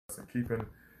and keeping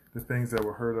the things that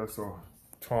will hurt us or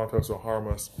taunt us or harm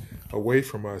us away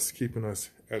from us, keeping us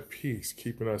at peace,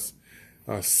 keeping us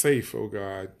safe, oh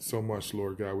God, so much,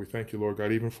 Lord God. We thank you, Lord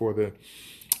God, even for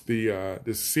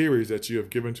this series that you have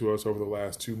given to us over the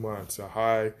last 2 months, a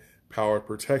high-powered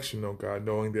protection, oh God,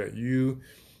 knowing that you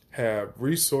have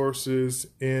resources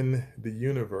in the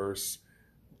universe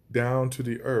down to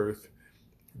the earth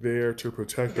there to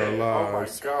protect our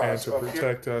lives and to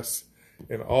protect us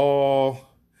in all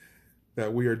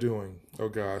that we are doing, oh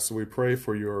God. So we pray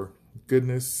for your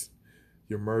goodness,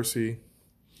 your mercy.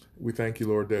 We thank you,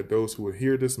 Lord, that those who will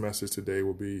hear this message today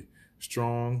will be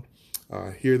strong,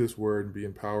 hear this word and be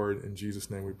empowered. In Jesus'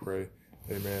 name we pray.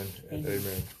 Amen and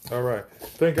amen. All right.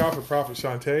 Thank God for Prophet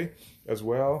Shante as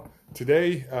well.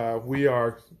 Today, we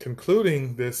are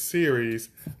concluding this series,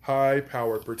 High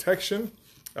Powered Protection.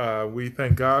 We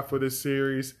thank God for this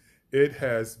series. It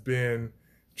has been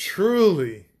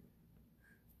truly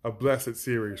a blessed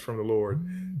series from the Lord.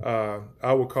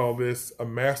 I will call this a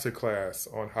masterclass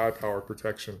on high powered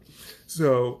protection.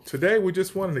 So today we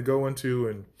just wanted to go into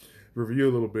and review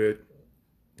a little bit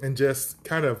and just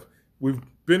kind of, we've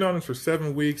been on it for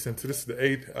 7 weeks, and this is the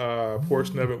 8th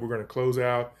portion of it. We're going to close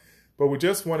out, but we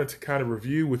just wanted to kind of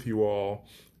review with you all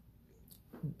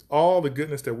the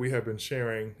goodness that we have been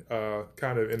sharing,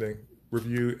 kind of in a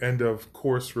review, end of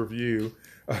course review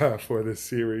for this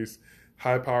series,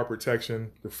 High Power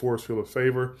Protection, the Force Field of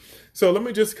Favor. So let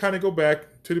me just kind of go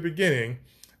back to the beginning,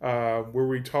 where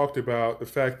we talked about the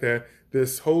fact that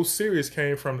this whole series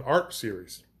came from the art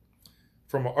series,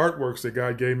 from artworks that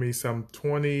God gave me some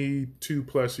 22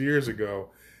 plus years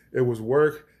ago. It was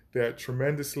work that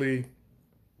tremendously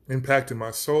impacted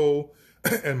my soul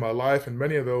and my life and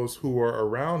many of those who were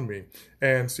around me.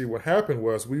 And see, what happened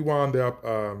was we wound up,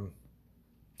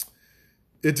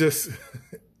 it just,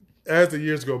 as the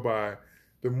years go by,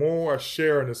 the more I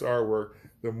share in this artwork,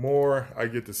 the more I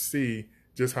get to see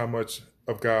just how much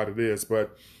of God it is.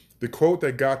 But the quote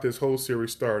that got this whole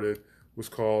series started was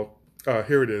called,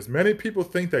 here it is: "Many people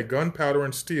think that gunpowder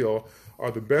and steel are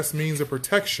the best means of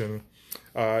protection.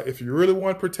 If you really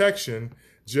want protection,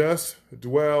 just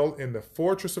dwell in the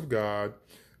fortress of God.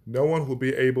 No one will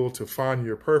be able to find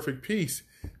your perfect peace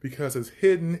because it's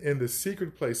hidden in the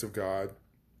secret place of God.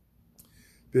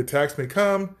 The attacks may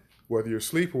come, whether you're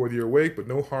asleep or whether you're awake, but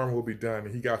no harm will be done."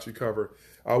 And he got you covered.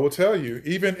 I will tell you,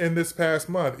 even in this past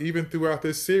month, even throughout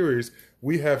this series,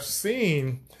 we have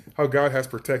seen how God has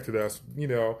protected us. You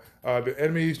know, the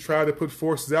enemies try to put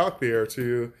forces out there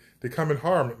to come and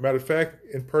harm. Matter of fact,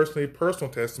 in personal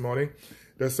testimony,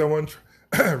 that someone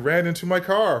ran into my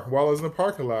car while I was in the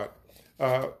parking lot.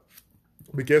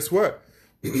 But guess what?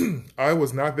 I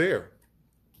was not there.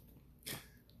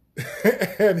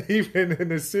 And even in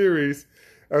this series,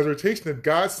 as we're teaching that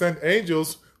God sent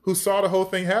angels who saw the whole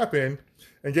thing happen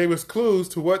and gave us clues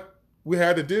to what we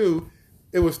had to do.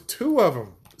 It was 2 of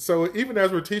them. So even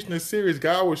as we're teaching this series,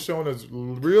 God was showing us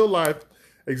real life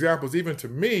examples, even to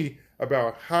me,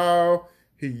 about how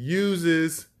he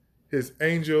uses his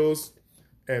angels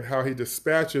and how he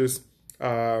dispatches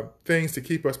things to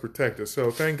keep us protected.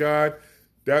 So thank God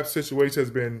that situation has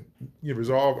been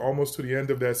resolved almost to the end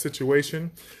of that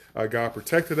situation. God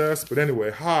protected us. But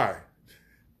anyway, high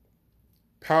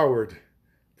powered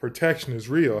protection is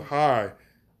real. High.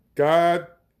 God's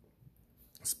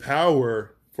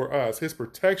power for us, his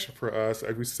protection for us,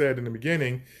 as we said in the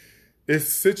beginning, is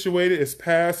situated, is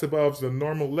passed above the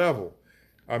normal level.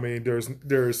 I mean,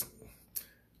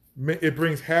 it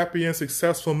brings happy and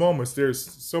successful moments. There's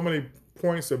so many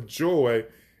points of joy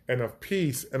and of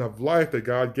peace and of life that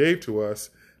God gave to us,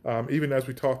 even as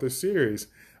we taught this series.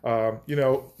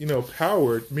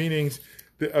 Powered meaning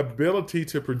the ability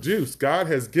to produce. God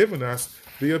has given us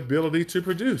the ability to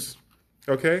produce.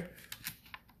 Okay?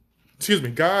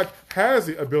 God has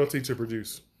the ability to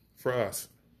produce for us.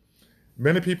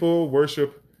 Many people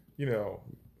worship,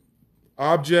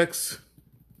 objects,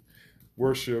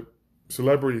 worship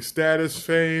celebrity status,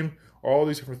 fame, all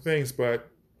these different things. But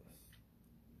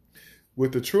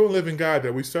with the true and living God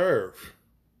that we serve,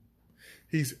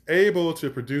 he's able to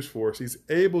produce for us. He's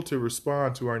able to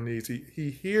respond to our needs.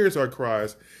 He hears our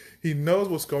cries. He knows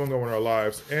what's going on in our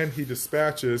lives, and he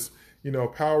dispatches,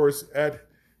 powers at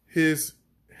his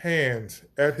hands,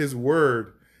 at his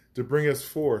word, to bring us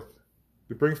forth,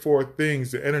 to bring forth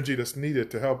things, the energy that's needed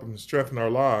to help and strengthen our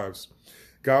lives.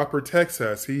 God protects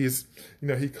us. He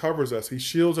covers us. He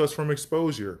shields us from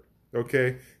exposure.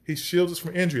 Okay? He shields us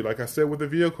from injury. Like I said with the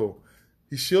vehicle,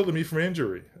 he shielded me from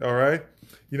injury. All right?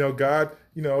 God,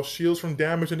 shields from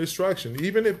damage and destruction.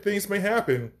 Even if things may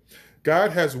happen,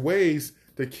 God has ways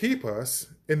to keep us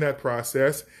in that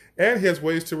process, And he has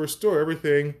ways to restore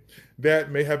everything that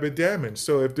may have been damaged.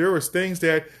 So if there was things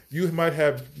that you might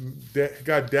have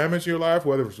got damaged in your life,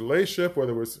 whether it was relationship,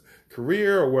 whether it was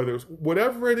career, or whether it was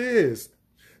whatever it is,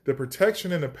 the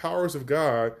protection and the powers of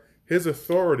God, his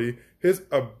authority, his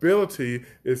ability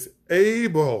is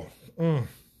able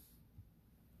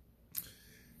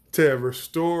to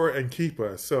restore and keep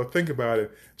us. So think about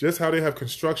it. Just how they have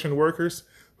construction workers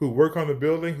who work on the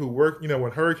building, who work,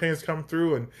 when hurricanes come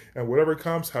through and whatever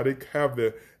comes, how they have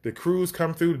the crews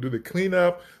come through to do the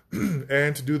cleanup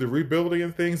and to do the rebuilding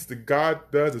and things. God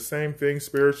does the same thing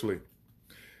spiritually.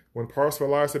 When parts of our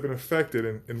lives have been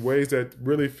affected in ways that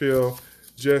really feel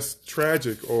just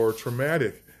tragic or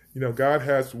traumatic, God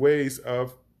has ways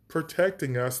of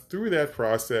protecting us through that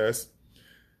process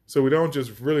so we don't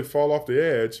just really fall off the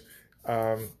edge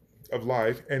of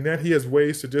life. And then he has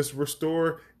ways to just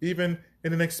restore even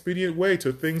in an expedient way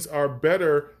till things are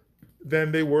better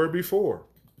than they were before.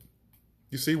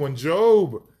 You see, when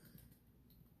Job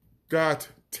got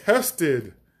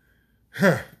tested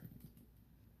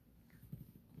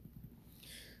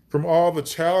from all the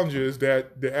challenges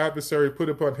that the adversary put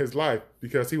upon his life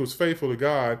because he was faithful to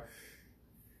God,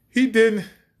 he didn't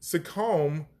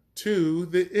succumb to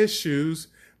the issues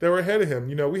that were ahead of him.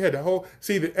 We had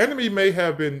the enemy may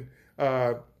have been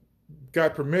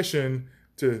got permission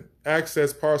to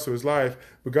access parts of his life,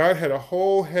 but God had a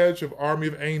whole hedge of army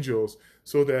of angels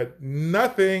so that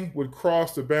nothing would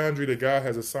cross the boundary that God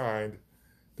has assigned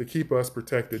to keep us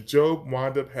protected. Job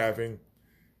wound up having,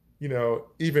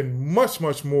 even much,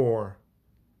 much more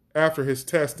after his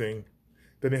testing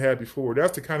than he had before.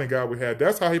 That's the kind of God we had.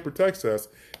 That's how he protects us.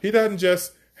 He doesn't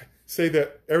just say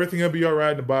that everything will be all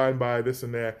right and by and by, this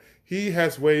and that. He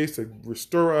has ways to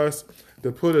restore us,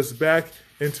 to put us back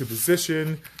into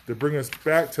position, to bring us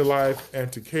back to life,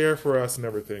 and to care for us and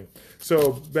everything.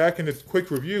 So back in the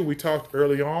quick review, we talked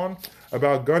early on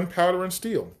about gunpowder and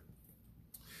steel.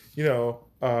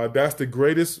 That's the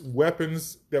greatest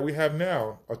weapons that we have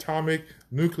now. Atomic,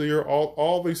 nuclear,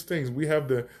 all these things. We have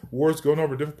the wars going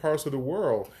over different parts of the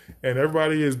world. And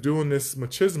everybody is doing this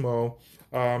machismo,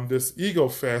 this ego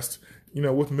fest,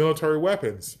 with military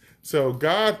weapons. So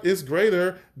God is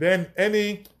greater than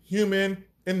any human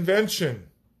invention.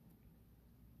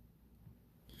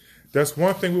 That's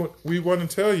one thing we want to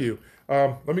tell you.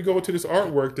 Let me go to this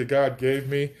artwork that God gave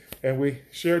me. And we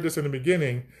shared this in the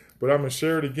beginning, but I'm going to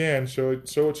share it again, show it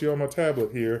to you on my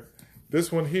tablet here.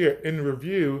 This one here in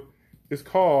review is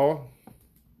called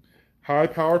High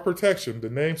Power Protection, the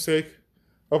namesake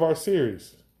of our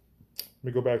series. Let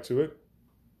me go back to it.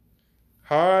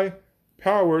 High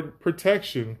Powered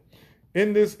Protection.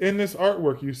 In this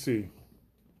artwork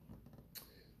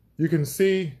you can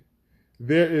see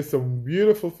there is some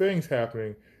beautiful things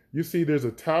happening. You see there's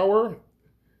a tower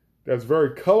that's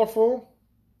very colorful.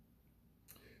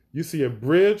 You see a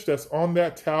bridge that's on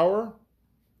that tower.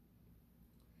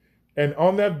 And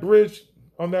on that bridge,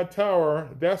 on that tower,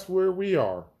 that's where we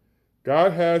are.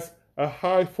 God has a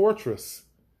high fortress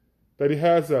that he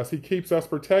has us. He keeps us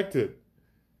protected.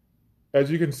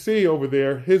 As you can see over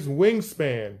there, his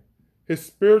wingspan, his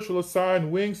spiritual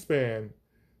assigned wingspan,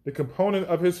 the component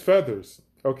of his feathers,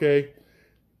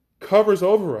 covers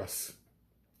over us.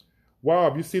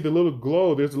 Wow, you see the little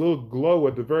glow, there's a little glow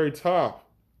at the very top.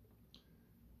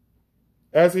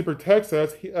 As he protects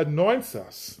us, he anoints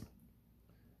us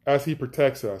as he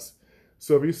protects us.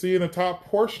 So if you see in the top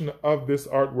portion of this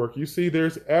artwork, you see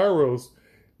there's arrows,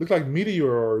 look like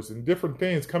meteors and different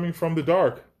things coming from the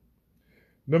dark.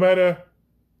 No matter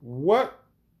what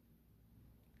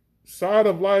side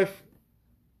of life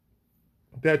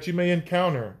that you may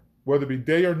encounter, whether it be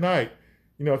day or night,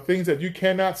 things that you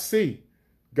cannot see,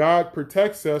 God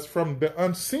protects us from the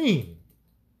unseen.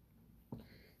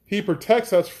 He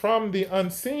protects us from the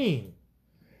unseen.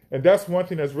 And that's one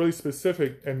thing that's really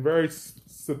specific and very,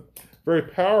 very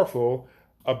powerful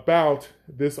about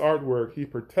this artwork. He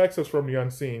protects us from the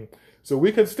unseen. So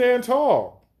we can stand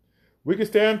tall. We can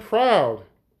stand proud.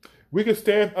 We can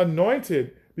stand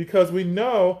anointed because we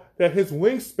know that his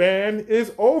wingspan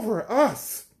is over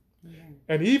us. Yeah.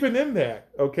 And even in that,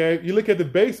 you look at the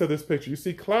base of this picture, you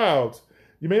see clouds.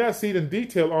 You may not see it in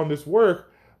detail on this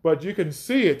work, but you can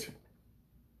see it,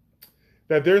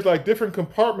 that there's like different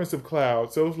compartments of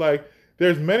clouds. So it's like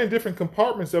there's many different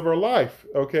compartments of our life,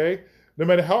 No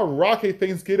matter how rocky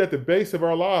things get at the base of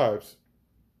our lives,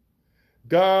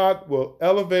 God will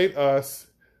elevate us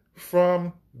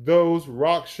from those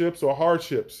rock ships or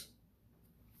hardships.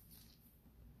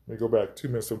 Let me go back 2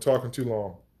 minutes. I'm talking too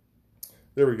long.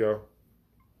 There we go.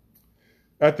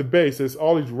 At the base, there's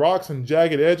all these rocks and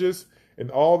jagged edges and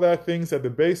all that things at the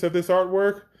base of this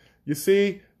artwork. You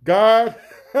see, God,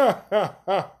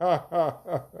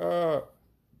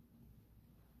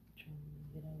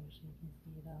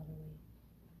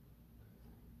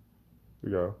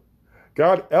 we go.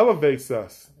 God elevates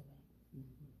us.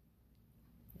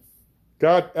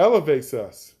 God elevates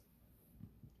us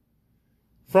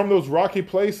from those rocky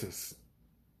places,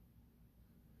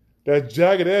 that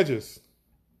jagged edges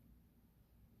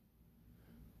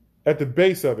at the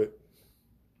base of it.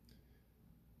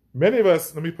 Many of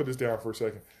us, let me put this down for a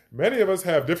second. Many of us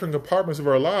have different compartments of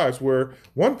our lives where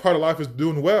one part of life is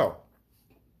doing well,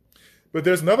 but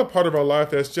there's another part of our life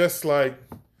that's just like,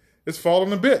 it's falling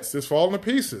to bits, it's falling to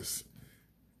pieces.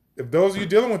 If those of you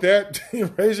dealing with that,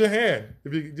 raise your hand.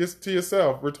 If you just to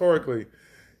yourself, rhetorically.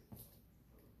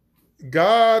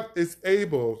 God is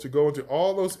able to go into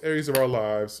all those areas of our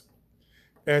lives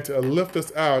and to lift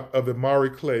us out of the miry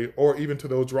clay or even to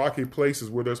those rocky places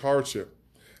where there's hardship.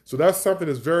 So that's something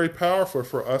that's very powerful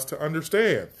for us to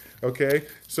understand, okay?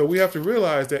 So we have to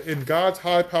realize that in God's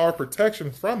high power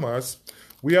protection from us,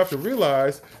 we have to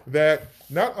realize that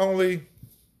not only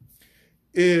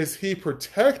is he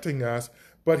protecting us,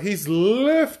 but he's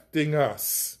lifting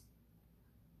us.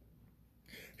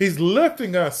 He's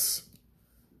lifting us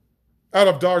out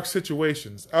of dark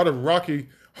situations, out of rocky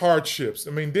hardships.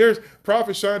 I mean, there's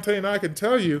Prophet Shante and I can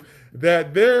tell you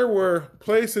that there were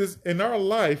places in our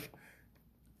life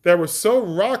that were so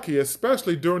rocky,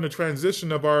 especially during the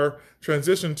transition of our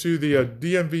transition to the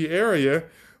DMV area,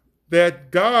 that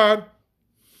God,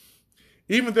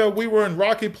 even though we were in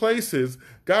rocky places,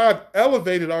 God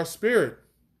elevated our spirit.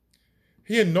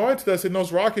 He anointed us in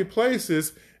those rocky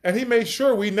places, and he made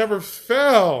sure we never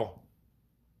fell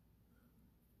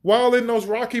while in those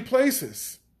rocky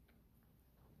places.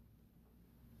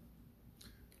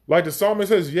 Like the psalmist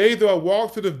says, yea, though I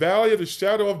walk through the valley of the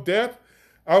shadow of death,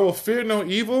 I will fear no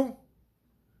evil.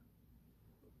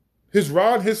 His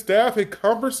rod and his staff, it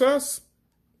comforts us.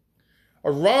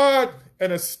 A rod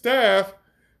and a staff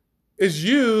is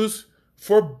used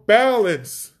for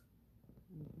balance.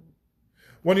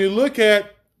 When you look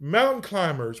at mountain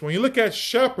climbers, when you look at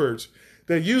shepherds,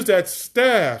 they use that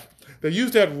staff, they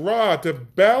use that rod to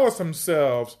balance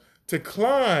themselves, to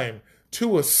climb,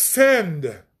 to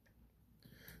ascend.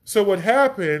 So what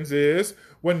happens is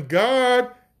when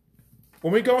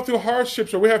we go through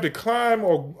hardships or we have to climb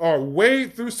or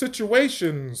wade through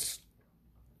situations,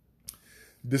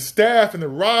 the staff and the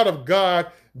rod of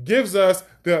God gives us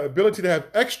the ability to have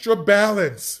extra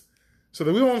balance so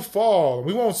that we won't fall,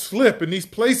 we won't slip in these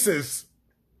places,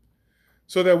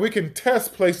 so that we can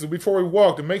test places before we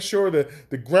walk to make sure that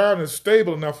the ground is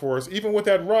stable enough for us. Even with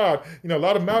that rod, a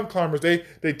lot of mountain climbers,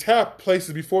 they tap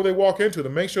places before they walk into it to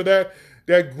make sure that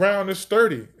that ground is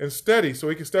sturdy and steady so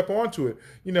he can step onto it,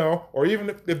 or even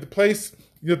if the place,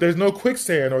 there's no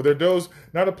quicksand or there's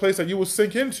not a place that you will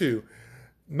sink into.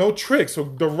 No tricks. So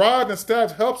the rod and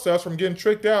staff helps us from getting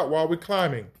tricked out while we're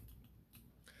climbing.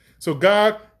 So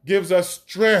God gives us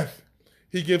strength.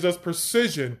 He gives us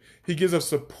precision. He gives us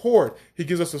support. He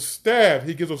gives us a staff.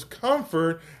 He gives us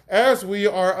comfort as we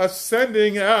are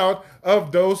ascending out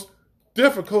of those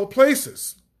difficult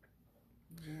places.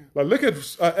 Like look at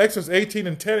Exodus 18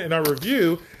 and 10 in our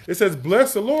review. It says,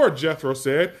 bless the Lord, Jethro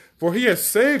said, for he has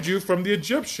saved you from the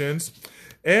Egyptians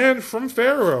and from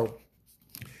Pharaoh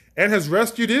and has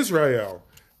rescued Israel.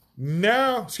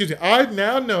 I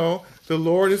now know the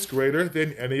Lord is greater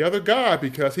than any other God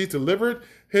because he delivered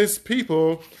his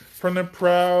people from the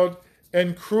proud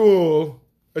and cruel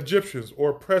Egyptians,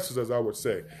 or oppressors, as I would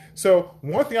say. So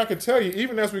one thing I can tell you,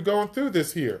 even as we're going through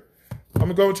this here, I'm going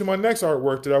to go into my next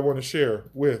artwork that I want to share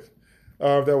with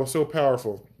that was so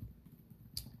powerful.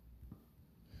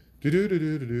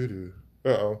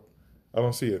 Uh-oh. I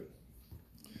don't see it.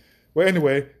 Well,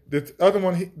 anyway, the other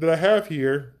one that I have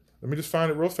here, let me just find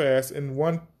it real fast in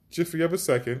one jiffy of a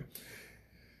second,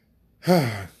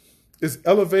 is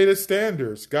elevated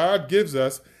standards. God gives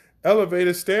us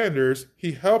elevated standards.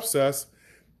 He helps us.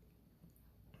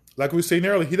 Like we were saying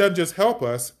earlier, he doesn't just help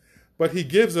us, but he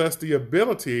gives us the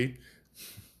ability.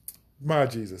 My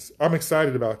Jesus, I'm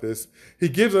excited about this. He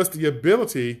gives us the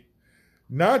ability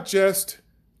not just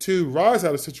to rise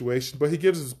out of situation, but he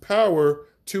gives us power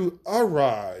to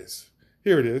arise.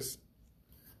 Here it is.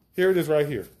 Here it is right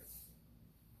here.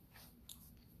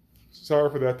 Sorry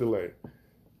for that delay.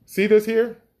 See this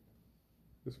here?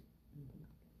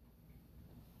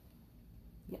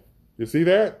 You see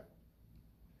that?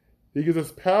 He gives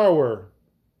us power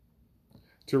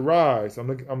to rise.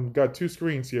 I'm got two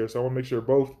screens here, so I want to make sure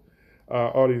both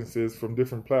audiences from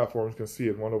different platforms can see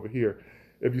it. One over here.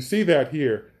 If you see that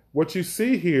here, what you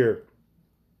see here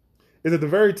is at the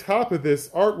very top of this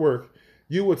artwork,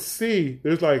 you would see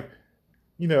there's like,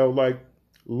 like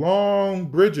long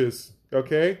bridges,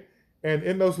 okay? And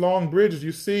in those long bridges,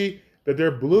 you see that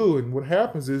they're blue. And what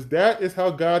happens is that is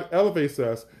how God elevates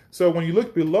us. So when you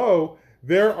look below,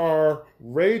 there are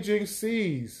raging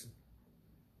seas.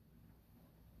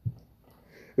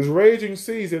 There's raging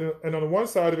seas. And on one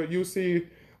side of it, you see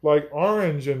like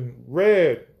orange and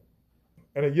red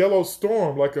and a yellow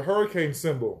storm, like a hurricane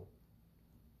symbol.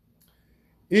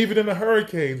 Even in the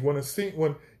hurricanes,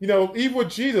 even with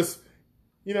Jesus,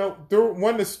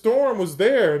 when the storm was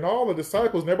there and all the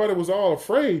disciples and everybody was all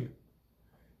afraid,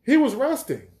 he was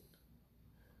resting.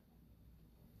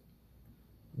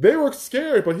 They were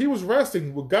scared, but he was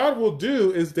resting. What God will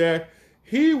do is that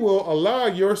he will allow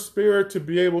your spirit to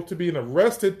be able to be in a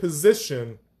rested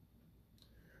position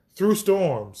through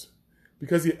storms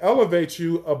because he elevates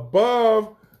you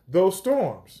above those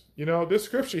storms. This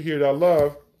scripture here that I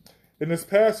love in this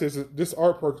passage, this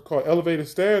artwork called Elevated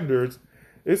Standards,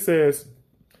 it says,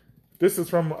 this is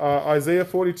from Isaiah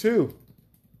 42.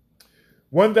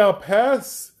 When thou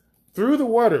pass through the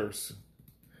waters,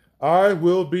 I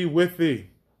will be with thee.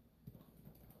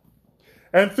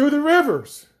 And through the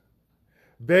rivers,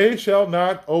 they shall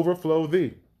not overflow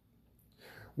thee.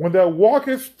 When thou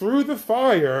walkest through the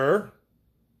fire,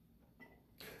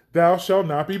 thou shalt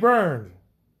not be burned,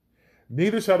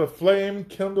 neither shall the flame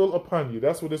kindle upon you.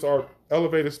 That's what this our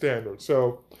elevated standard.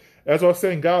 So, as I was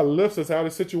saying, God lifts us out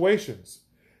of situations.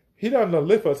 He doesn't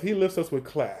lift us, he lifts us with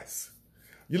class.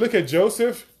 You look at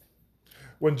Joseph.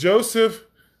 When Joseph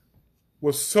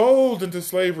was sold into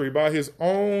slavery by his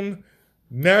own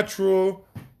natural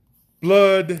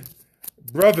blood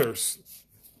brothers,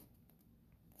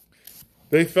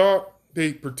 they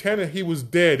pretended he was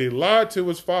dead. They lied to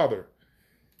his father,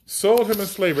 sold him in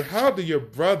slavery. How do your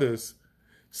brothers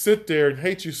sit there and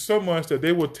hate you so much that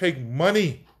they will take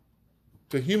money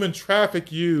to human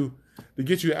traffic you to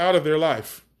get you out of their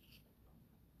life?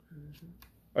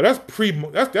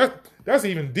 That's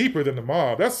even deeper than the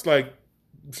mob. That's like,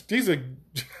 these are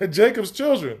Jacob's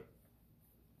children.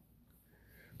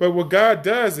 But what God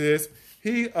does is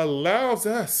he allows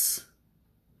us,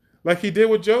 like he did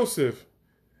with Joseph,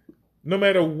 no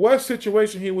matter what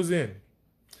situation he was in,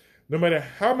 no matter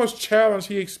how much challenge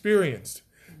he experienced,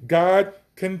 God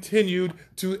continued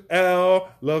to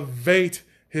elevate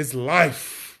his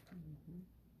life.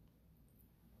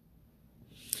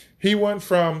 He went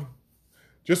from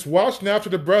just watching after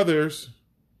the brothers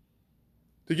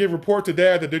to give report to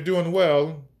dad that they're doing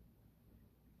well,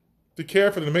 to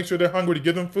care for them, to make sure they're hungry, to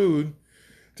give them food,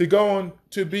 to going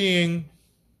to being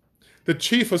the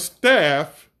chief of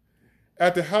staff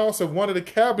at the house of one of the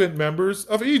cabinet members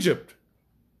of Egypt.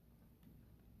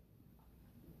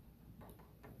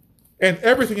 And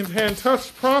everything in his hand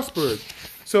touched prospered.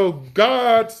 So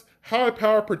God's high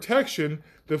power protection,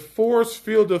 the force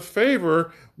field of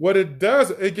favor, what it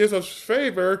does, it gives us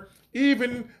favor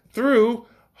even through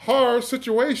hard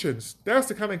situations. That's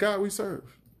the kind of God we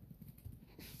serve.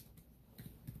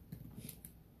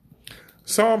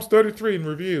 Psalms 33 in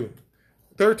review,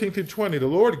 13 to 20. The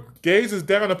Lord gazes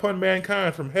down upon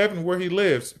mankind from heaven where he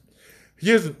lives. He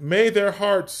has made their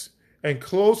hearts and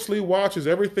closely watches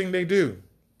everything they do.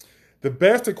 The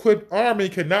best equipped army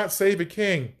cannot save a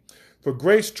king, for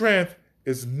great strength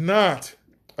is not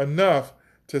enough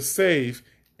to save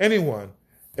anyone.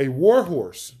 A war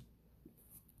horse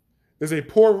is a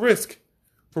poor risk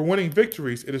for winning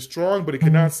victories. It is strong, but it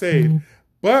cannot save.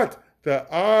 But the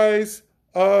eyes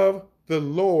of the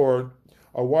Lord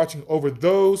are watching over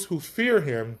those who fear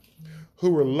him,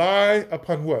 who rely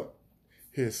upon what?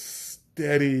 His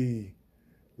steady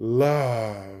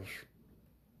love.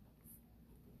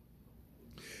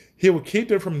 He will keep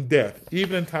them from death,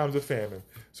 even in times of famine.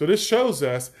 So this shows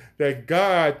us that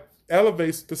God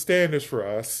elevates the standards for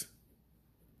us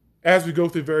as we go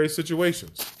through various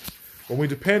situations. When we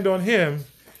depend on him,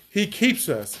 he keeps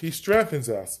us. He strengthens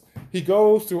us. He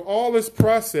goes through all this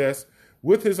process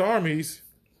with his armies,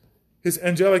 his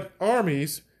angelic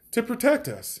armies, to protect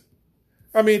us.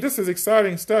 I mean, this is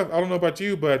exciting stuff. I don't know about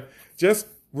you, but just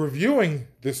reviewing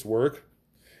this work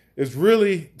is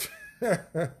really...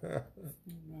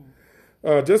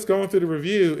 just going through the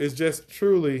review is just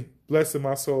truly blessing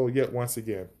my soul yet once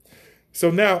again.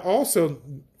 So now also,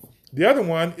 the other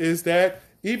one is that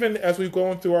even as we're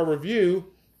going through our review,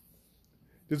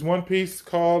 there's one piece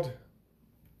called,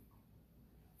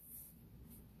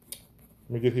 let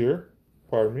me get here,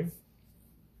 pardon me,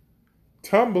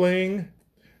 Tumbling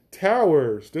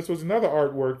Towers. This was another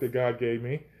artwork that God gave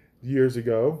me years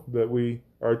ago that we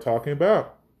are talking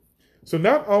about. So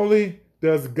not only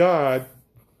does God,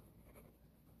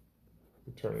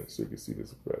 turn it so you can see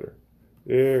this better.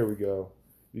 There we go.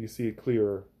 You can see it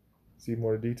clearer. See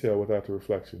more detail without the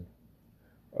reflection.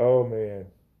 Oh, man.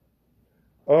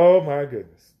 Oh, my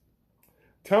goodness.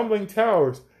 Tumbling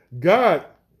towers. God,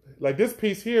 like this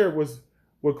piece here was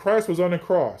when Christ was on the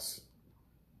cross.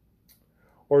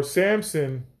 Or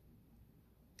Samson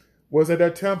was at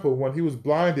that temple when he was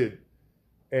blinded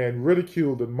and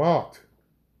ridiculed and mocked.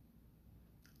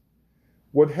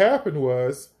 What happened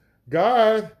was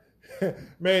God,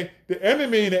 the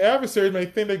enemy and the adversary may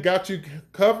think they got you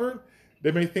covered.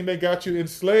 They may think they got you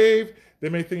enslaved. They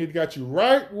may think they got you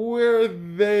right where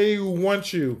they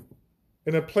want you,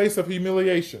 in a place of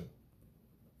humiliation.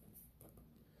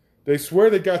 They swear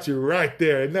they got you right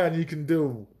there and nothing you can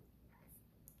do.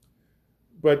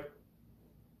 But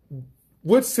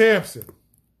with Samson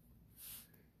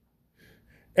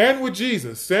and with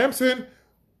Jesus, Samson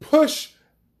pushed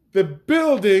the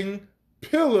building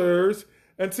pillars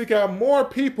and took out more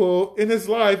people in his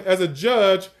life as a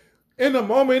judge in a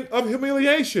moment of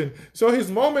humiliation. So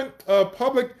his moment of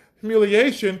public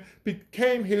humiliation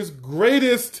became his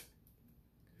greatest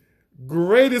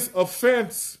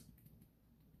offense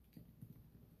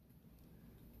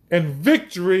and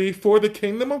victory for the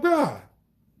kingdom of God.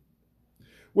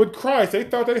 With Christ, they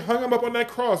thought they hung him up on that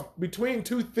cross between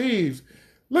two thieves.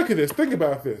 Look at this. Think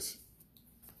about this.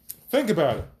 Think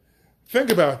about it.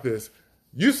 Think about this.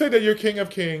 You say that you're King of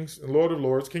Kings and Lord of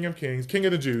Lords, King of Kings, King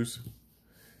of the Jews.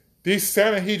 These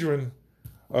Sanhedrin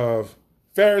of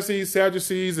Pharisees,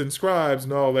 Sadducees, and scribes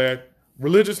and all that,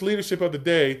 religious leadership of the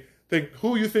day, think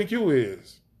who you think you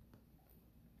is.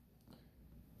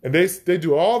 And they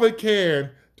do all they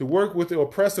can to work with the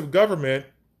oppressive government.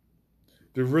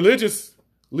 The religious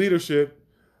leadership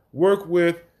work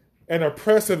with an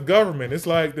oppressive government. It's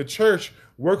like the church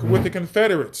working with the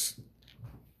Confederates.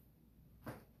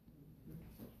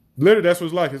 Literally, that's what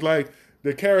it's like. It's like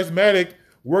the charismatic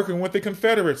working with the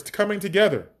Confederates, coming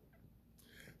together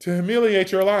to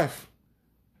humiliate your life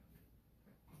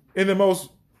in the most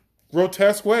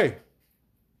grotesque way.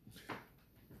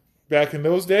 Back in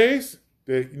those days,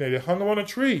 they hung him on a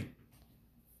tree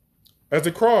as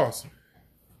a cross.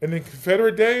 In the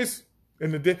Confederate days,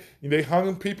 they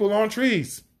hung people on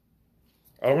trees.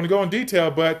 I don't want to go in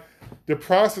detail, but the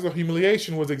process of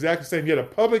humiliation was exactly the same. You had a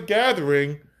public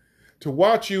gathering to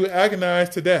watch you agonize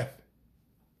to death.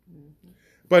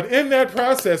 But in that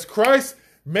process, Christ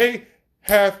may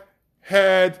have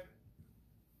had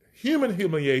human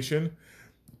humiliation,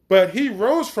 but he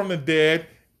rose from the dead.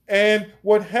 And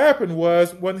what happened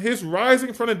was, when his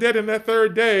rising from the dead in that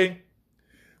third day,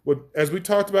 as we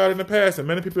talked about in the past, and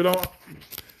many people don't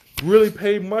really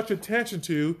pay much attention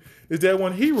to, is that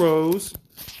when he rose,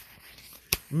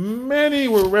 many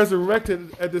were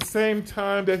resurrected at the same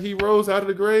time that he rose out of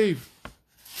the grave.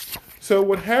 So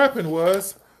what happened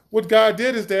was, what God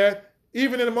did is that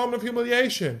even in a moment of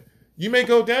humiliation, you may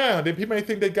go down. Then people may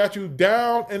think they got you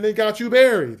down and they got you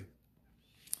buried.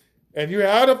 And you're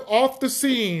off the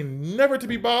scene, never to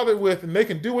be bothered with, and they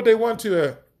can do what they want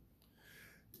to.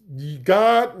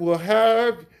 God will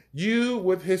have you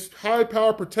with his high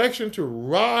power protection to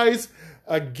rise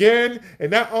again.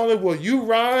 And not only will you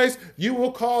rise, you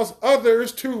will cause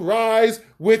others to rise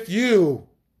with you.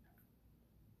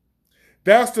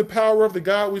 That's the power of the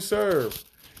God we serve.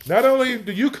 Not only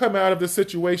do you come out of the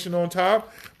situation on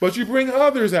top, but you bring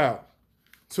others out.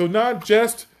 So not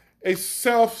just a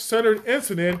self-centered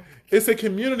incident, it's a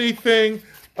community thing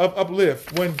of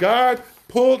uplift. When God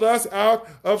pulled us out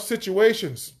of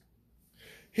situations,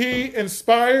 he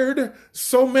inspired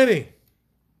so many.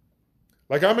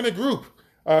 Like I'm in a group,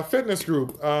 a fitness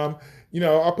group. I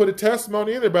put a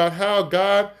testimony in there about how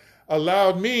God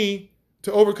allowed me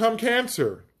to overcome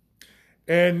cancer.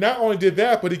 And not only did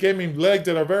that, but he gave me legs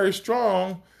that are very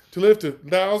strong to lift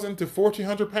 1,000 to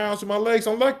 1,400 pounds with my legs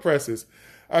on leg presses.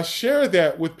 I shared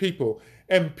that with people.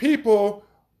 And people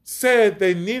said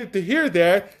they needed to hear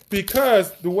that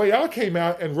because the way I came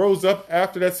out and rose up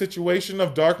after that situation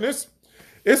of darkness,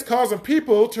 it's causing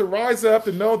people to rise up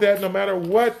and know that no matter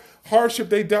what hardship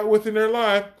they dealt with in their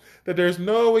life, that there's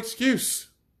no excuse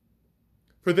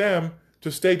for them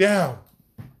to stay down.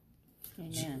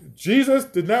 Amen. Jesus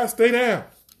did not stay down.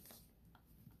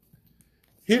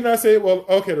 He did not say, well,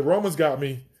 okay, the Romans got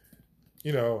me.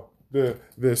 The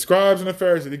scribes and the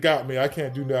Pharisees, they got me. I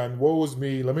can't do nothing. Woe is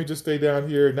me. Let me just stay down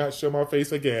here and not show my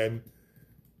face again.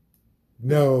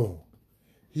 No.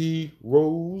 He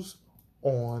rose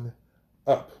on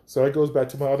up. So that goes back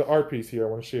to my other art piece here I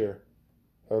want to share.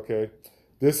 Okay.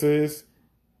 This is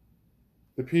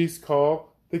the piece called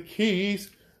The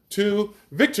Keys to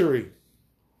Victory.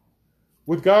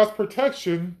 With God's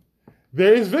protection,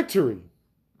 there is victory.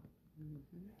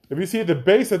 If you see at the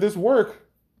base of this work,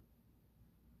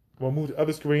 I'm gonna move the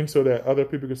other screen so that other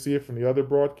people can see it from the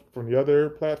other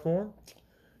platform.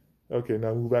 Okay,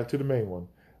 now move back to the main one.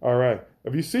 All right.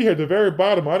 If you see here at the very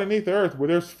bottom, underneath the earth, where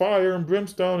there's fire and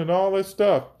brimstone and all this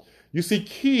stuff, you see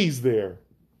keys there.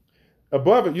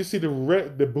 Above it, you see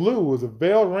the blue is a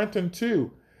veil rent in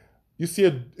two. You see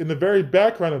in the very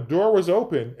background, a door was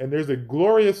open, and there's a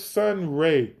glorious sun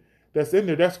ray that's in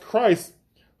there. That's Christ,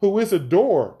 who is a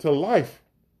door to life.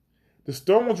 The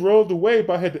stone was rolled away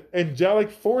by the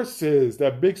angelic forces,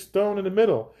 that big stone in the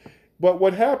middle. But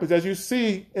what happens, as you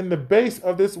see in the base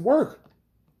of this work,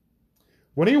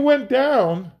 when he went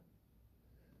down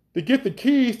to get the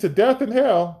keys to death and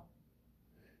hell,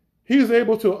 he was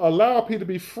able to allow people to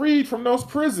be freed from those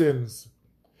prisons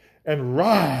and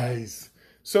rise.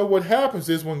 So what happens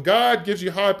is when God gives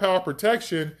you high power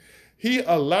protection, he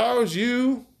allows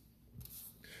you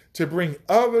to bring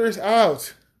others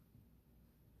out.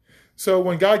 So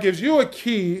when God gives you a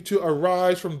key to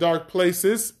arise from dark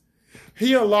places,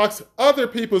 he unlocks other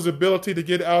people's ability to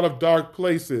get out of dark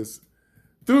places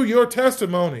through your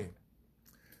testimony.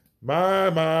 My.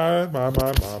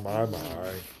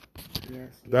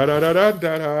 Yes. Da da da da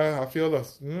da da. I feel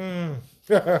this.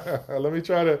 Let me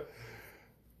try to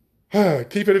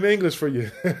keep it in English for you.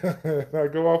 I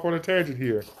go off on a tangent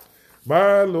here.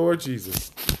 My Lord Jesus.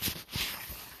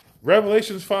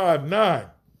 Revelations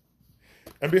 5:9.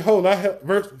 And behold,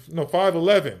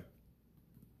 5:11.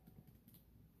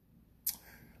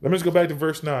 Let me just go back to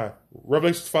verse 9.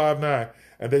 Revelations 5:9.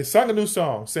 And they sang a new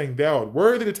song, saying, Thou art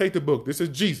worthy to take the book. This is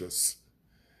Jesus.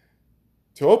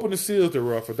 To open the seals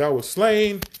thereof, for thou wast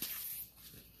slain,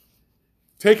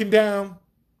 taken down,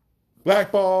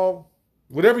 blackballed,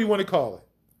 whatever you want to call it.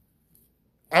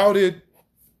 Outed,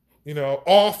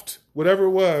 offed, whatever it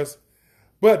was.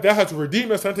 But thou hast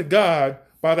redeemed us unto God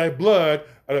by thy blood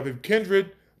out of every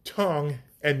kindred, tongue,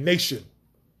 and nation.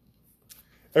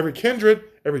 Every kindred,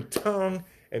 every tongue,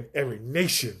 and every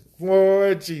nation.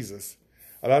 Lord Jesus.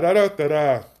 Thou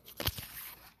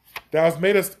hast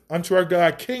made us unto our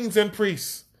God kings and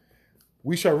priests.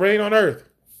 We shall reign on earth.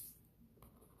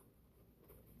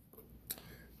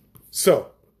 So,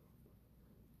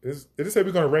 it didn't say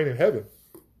we're going to reign in heaven.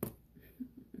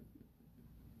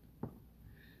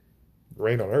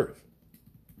 Reign on earth.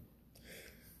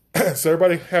 So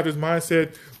everybody have this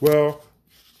mindset, well,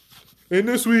 in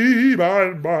the sweet by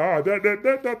and by, let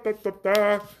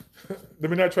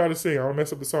me not try to sing. I don't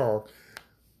mess up the song.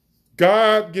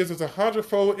 God gives us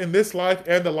 100-fold in this life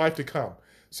and the life to come.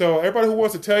 So everybody who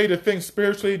wants to tell you to think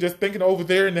spiritually, just thinking over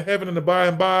there in the heaven and the by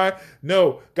and by,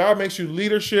 no. God makes you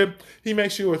leadership. He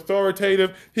makes you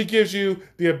authoritative. He gives you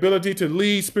the ability to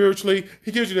lead spiritually.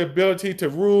 He gives you the ability to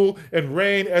rule and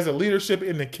reign as a leadership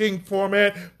in the king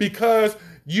format because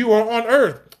you are on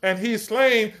earth. And he's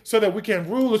slain so that we can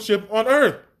rulership on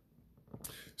earth.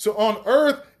 So on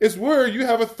earth is where you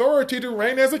have authority to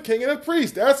reign as a king and a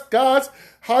priest. That's God's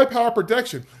high power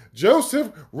protection.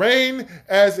 Joseph reigned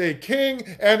as a king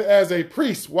and as a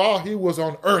priest while he was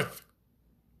on earth.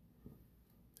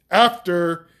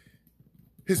 After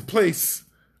his place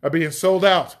of being sold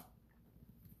out.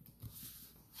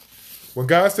 When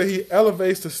God said he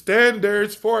elevates the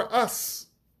standards for us.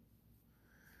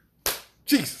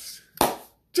 Jesus.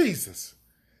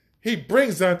 He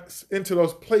brings us into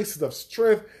those places of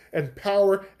strength and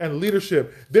power and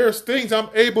leadership. There's things I'm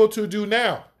able to do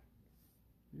now.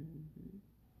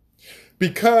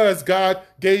 Because God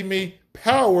gave me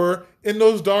power in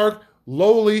those dark,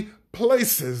 lowly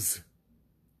places.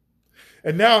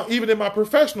 And now, even in my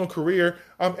professional career,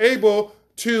 I'm able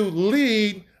to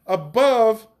lead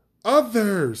above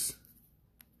others.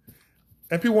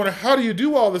 And people wonder, how do you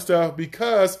do all this stuff?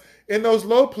 Because in those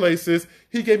low places,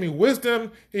 he gave me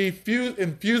wisdom, he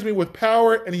infused me with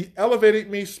power, and he elevated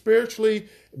me spiritually,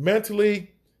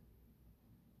 mentally,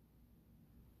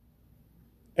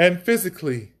 and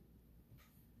physically.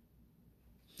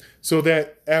 So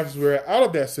that as we're out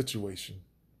of that situation,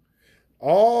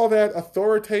 all that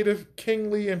authoritative,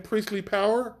 kingly, and priestly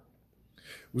power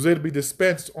was able to be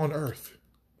dispensed on earth.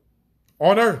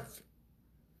 On earth.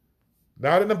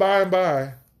 Not in the by and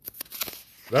by.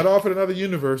 Not off in another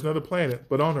universe, another planet,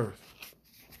 but on earth.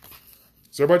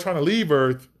 So everybody trying to leave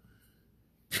earth,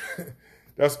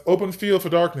 that's open field for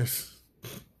darkness.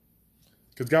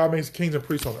 Because God makes kings and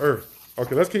priests on earth.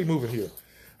 Okay, let's keep moving here.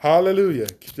 Hallelujah.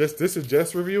 This is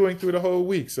just reviewing through the whole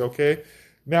weeks, okay?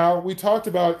 Now, we talked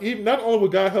about, even not only will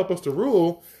God help us to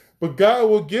rule, but God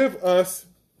will give us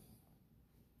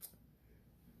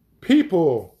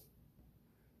people,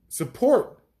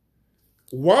 support,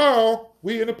 while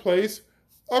we're in a place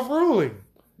of ruling.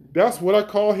 That's what I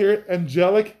call here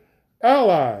angelic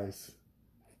allies.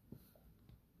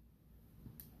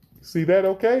 See that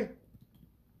okay?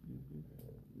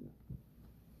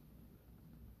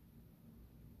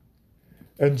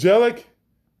 Angelic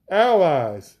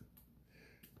allies.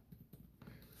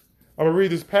 I'm going to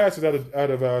read this passage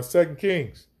out of 2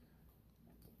 Kings.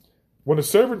 When the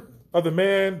servant of the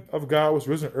man of God was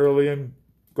risen early and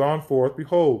gone forth,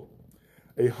 behold,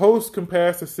 a host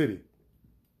compassed the city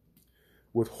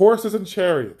with horses and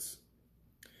chariots,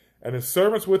 and his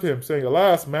servants with him, saying,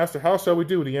 Alas, master, how shall we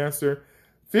do? And he answered,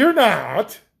 Fear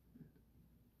not,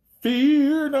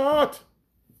 fear not,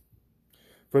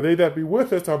 for they that be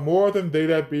with us are more than they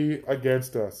that be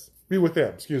against us. Be with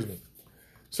them, excuse me.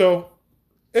 So,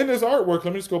 in this artwork,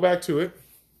 let me just go back to it.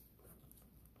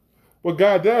 What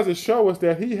God does is show us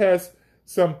that he has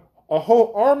a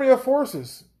whole army of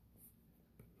forces.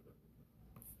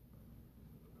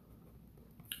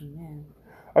 Amen.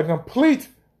 A complete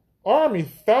army,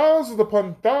 thousands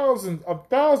upon thousands,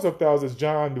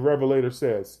 John the Revelator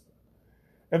says.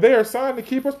 And they are assigned to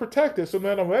keep us protected. So no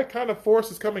matter what kind of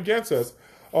forces come against us,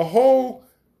 a whole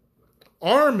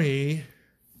army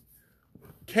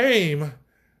came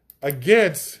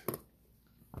against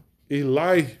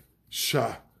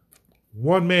Elisha.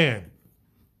 One man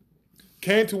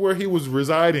came to where he was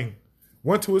residing,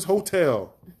 went to his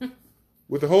hotel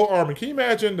with the whole army. Can you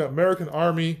imagine the American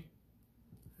Army,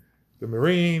 the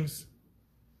Marines,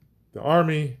 the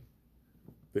Army,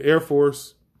 the Air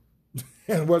Force,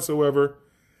 and whatsoever,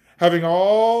 having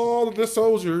all of the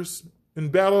soldiers in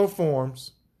battle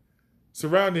forms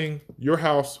surrounding your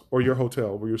house or your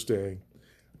hotel where you're staying,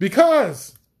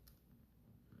 because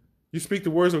you speak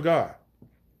the words of God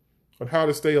on how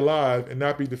to stay alive and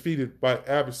not be defeated by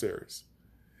adversaries.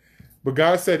 But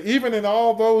God said, even in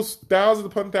all those thousands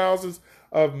upon thousands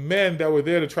of men that were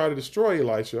there to try to destroy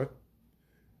Elisha,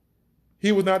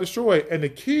 he was not destroyed. And the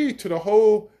key to the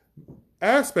whole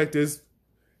aspect is,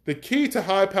 the key to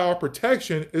high power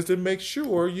protection is to make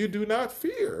sure you do not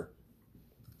fear.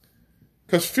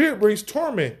 Because fear brings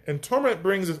torment, and torment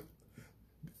brings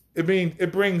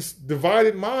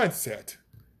divided mindset,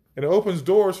 and it opens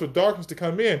doors for darkness to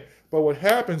come in. But what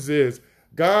happens is,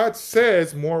 God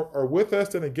says more are with us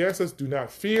than against us. Do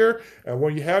not fear. And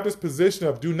when you have this position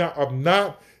of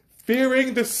not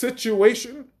fearing the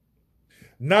situation,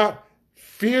 not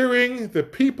fearing the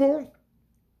people,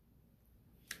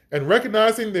 and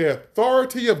recognizing the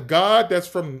authority of God that's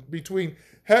from between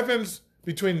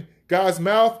God's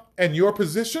mouth and your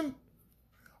position,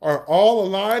 are all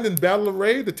aligned in battle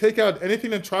array to take out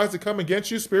anything that tries to come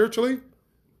against you spiritually.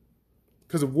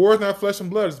 Because the war is not flesh and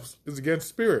blood, it's against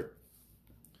spirit.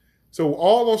 So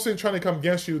all those things trying to come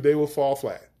against you, they will fall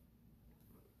flat.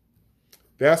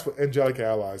 That's what angelic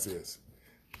allies is.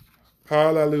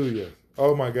 Hallelujah.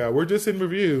 Oh my God. We're just in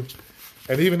review.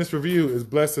 And even this review is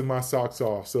blessing my socks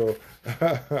off. So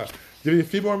give me a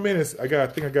few more minutes. I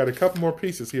think I got a couple more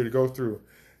pieces here to go through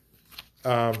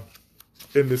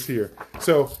in this here.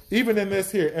 So even in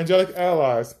this here, angelic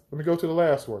allies, let me go to the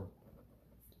last one.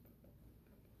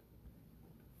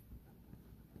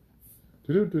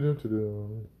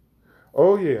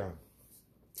 Oh yeah.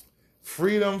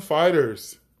 Freedom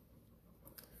fighters.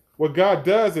 What God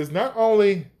does is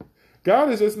God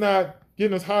is just not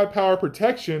giving us high power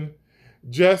protection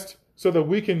just so that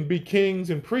we can be kings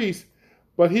and priests,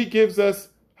 but he gives us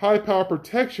high power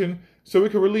protection so we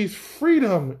can release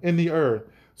freedom in the earth.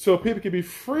 So people can be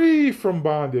free from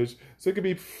bondage. So it can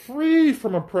be free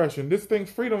from oppression. This thing,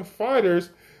 freedom fighters,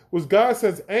 was God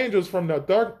sends angels from the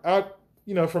dark out,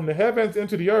 from the heavens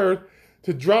into the earth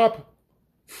to drop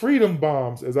freedom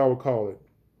bombs, as I would call it.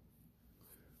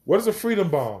 What is a freedom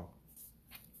bomb?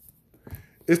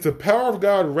 It's the power of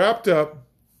God wrapped up,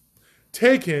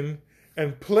 taken,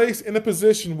 and placed in a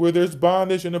position where there's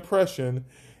bondage and oppression,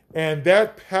 and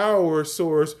that power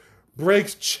source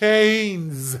breaks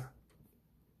chains.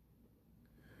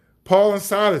 Paul and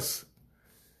Silas,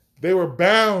 they were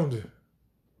bound.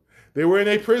 They were in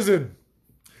a prison.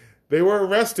 They were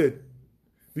arrested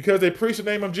because they preached the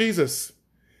name of Jesus.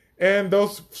 And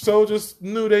those soldiers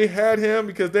knew they had him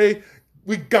because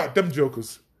we got them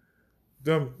jokers.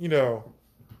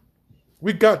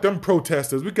 We got them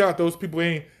protesters. We got those people who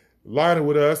ain't lining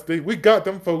with us. We got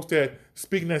them folks that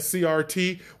speaking at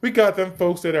CRT. We got them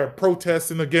folks that are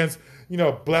protesting against,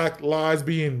 black lives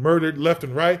being murdered left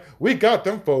and right. We got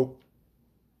them folk.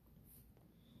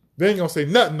 They ain't gonna say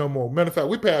nothing no more. Matter of fact,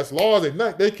 we passed laws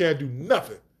that they can't do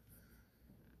nothing.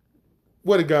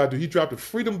 What did God do? He dropped a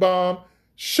freedom bomb,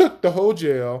 shook the whole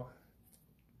jail,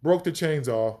 broke the chains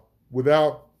off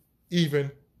without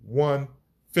even one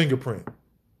fingerprint.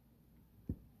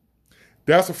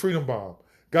 That's a freedom bomb.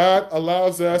 God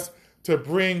allows us to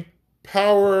bring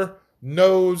power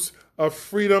nodes of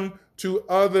freedom to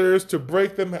others, to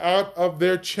break them out of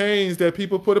their chains that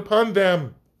people put upon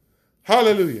them.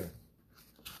 Hallelujah.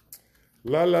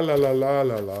 La, la, la, la, la,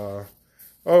 la, la.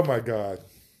 Oh, my God.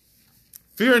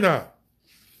 Fear not.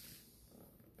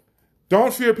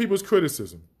 Don't fear people's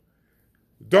criticism.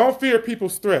 Don't fear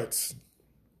people's threats.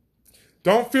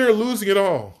 Don't fear losing it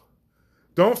all.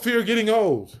 Don't fear getting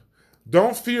old.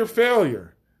 Don't fear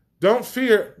failure. Don't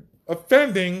fear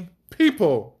offending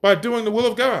people by doing the will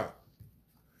of God.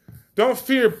 Don't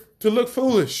fear to look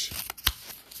foolish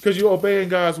because you're obeying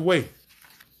God's way.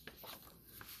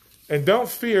 And don't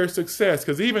fear success,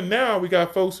 because even now we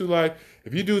got folks who like,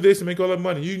 if you do this and make all that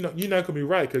money, you're not going to be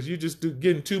right because you're just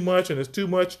getting too much and it's too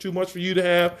much for you to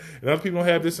have, and other people don't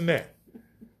have this and that.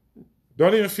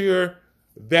 Don't even fear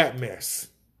that mess,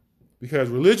 because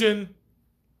religion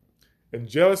and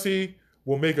jealousy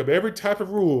will make up every type of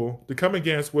rule to come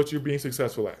against what you're being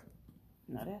successful at.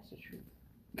 No, that's the truth.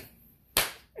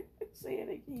 Say it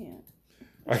again.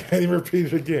 I can't even repeat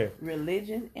it again.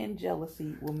 Religion and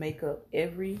jealousy will make up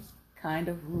every kind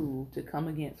of rule to come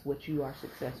against what you are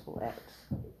successful at.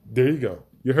 There you go.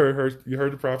 You heard her. You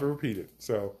heard the prophet repeat it.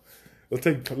 So let's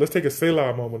take a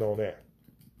Selah moment on that.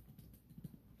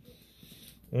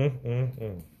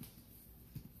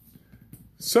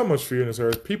 So much fear in this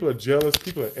earth. People are jealous.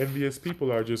 People are envious.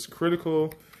 People are just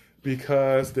critical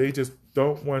because they just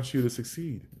don't want you to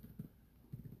succeed.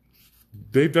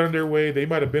 They've done their way. They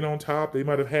might have been on top. They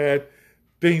might have had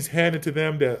things handed to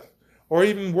them that, or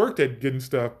even worked at getting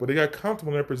stuff, but they got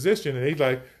comfortable in their position and they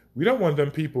like, we don't want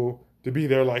them people to be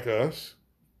there like us.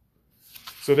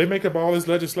 So they make up all this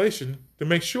legislation to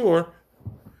make sure,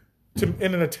 in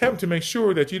an attempt to make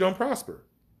sure that you don't prosper.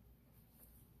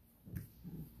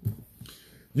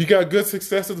 You got good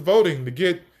success with voting to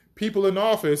get people in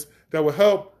office that will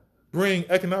help bring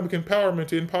economic empowerment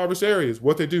to impoverished areas.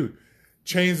 What they do,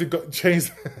 change the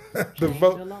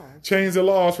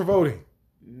laws for voting.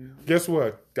 Mm-hmm. Guess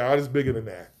what? God is bigger than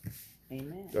that.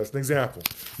 Amen. That's an example.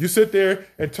 You sit there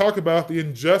and talk about the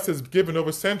injustice given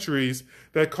over centuries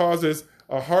that causes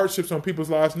hardships on people's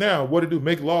lives now. What to do?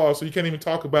 Make laws so you can't even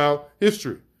talk about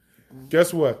history. Mm-hmm.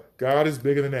 Guess what? God is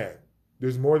bigger than that.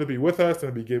 There's more to be with us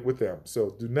than to be with them.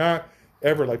 So do not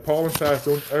ever, like Paul and Silas,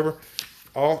 don't ever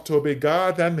ought to obey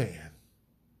God than man.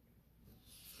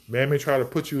 Man may try to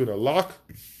put you in a lock,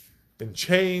 in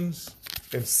chains,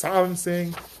 in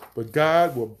silencing, but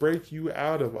God will break you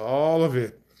out of all of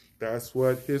it. That's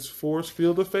what his force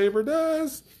field of favor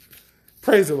does.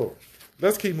 Praise the Lord.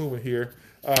 Let's keep moving here.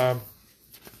 I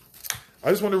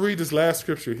just want to read this last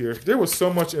scripture here. There was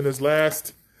so much in this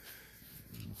last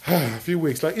few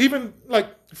weeks. Like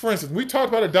for instance, we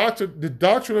talked about the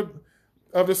doctrine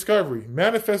of discovery,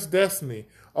 manifest destiny,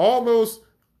 all those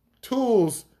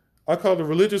tools I call the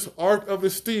religious art of the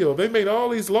steal. They made all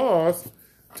these laws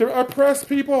to oppress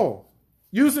people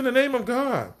using the name of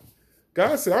God.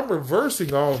 God said, I'm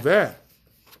reversing all of that.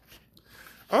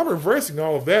 I'm reversing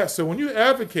all of that. So when you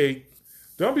advocate,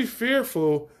 don't be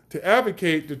fearful to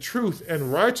advocate the truth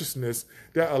and righteousness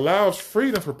that allows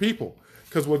freedom for people.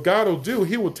 Because what God will do,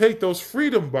 he will take those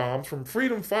freedom bombs from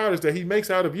freedom fighters that he makes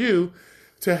out of you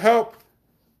to help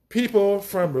people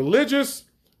from religious,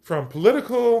 from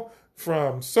political,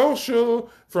 from social,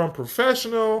 from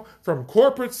professional, from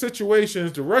corporate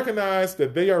situations to recognize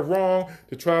that they are wrong,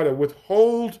 to try to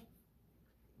withhold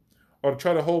or to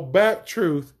try to hold back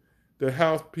truth that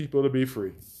helps people to be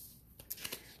free.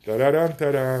 Da-da-dun,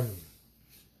 da-dun.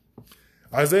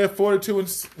 Isaiah 42 and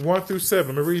 1 through 7.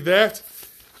 I'm going to read that,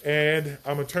 and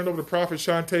I'm going to turn over to Prophet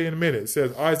Shante in a minute. It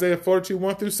says, Isaiah 42,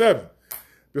 1 through 7.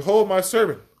 Behold my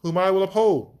servant, whom I will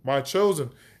uphold, my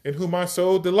chosen, in whom my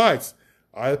soul delights.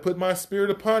 I have put my spirit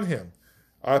upon him.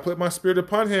 I put my spirit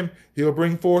upon him. He will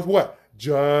bring forth what?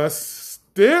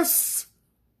 Justice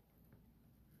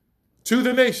to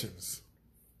the nations.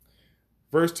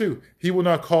 Verse 2. He will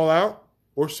not call out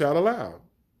or shout aloud,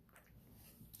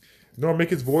 nor make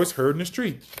his voice heard in the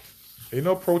street. Ain't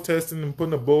no protesting and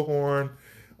putting a bullhorn,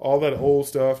 all that old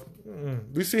stuff.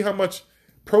 We see how much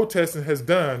protesting has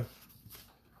done,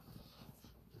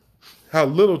 how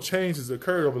little change has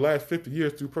occurred over the last 50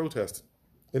 years through protesting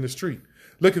in the street.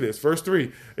 Look at this, verse 3.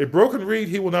 A broken reed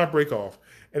he will not break off,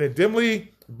 and a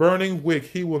dimly burning wick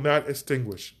he will not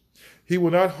extinguish. He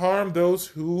will not harm those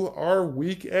who are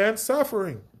weak and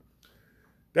suffering.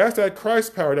 That's that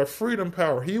Christ power, that freedom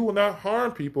power. He will not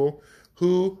harm people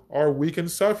who are weak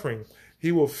and suffering.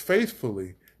 He will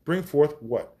faithfully bring forth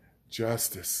what?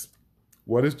 Justice.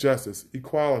 What is justice?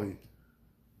 Equality.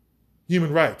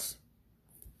 Human rights.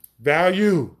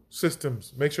 Value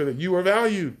systems. Make sure that you are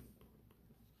valued.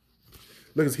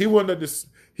 Look, he will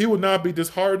not be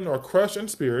disheartened or crushed in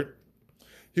spirit.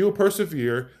 He will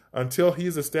persevere until he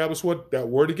has established what that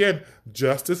word again,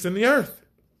 justice in the earth.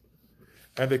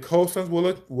 And the co-sons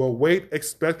will wait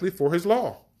expectantly for his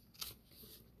law.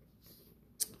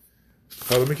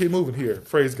 So let me keep moving here.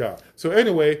 Praise God. So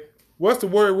anyway, what's the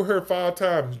word we heard 5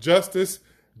 times? Justice,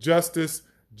 justice,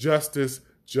 justice,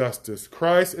 justice.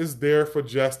 Christ is there for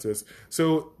justice.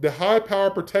 So the high power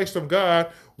protection of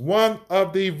God, one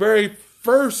of the very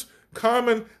first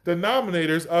common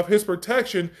denominators of his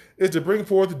protection is to bring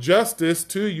forth justice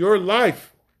to your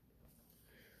life.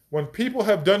 When people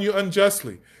have done you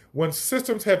unjustly, when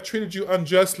systems have treated you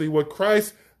unjustly, what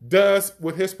Christ does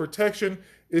with his protection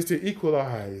is to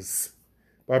equalize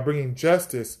by bringing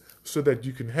justice so that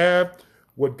you can have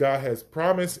what God has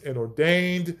promised and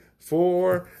ordained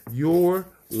for your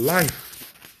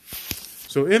life.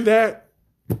 So in that,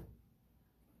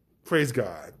 praise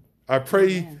God. I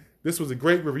pray Amen. This was a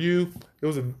great review. It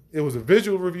was a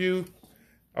visual review.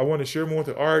 I want to share more with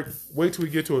the art. Wait till I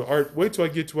get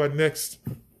to our next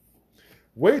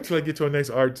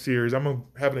art series. I'm going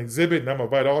to have an exhibit, and I'm going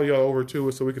to invite all y'all over to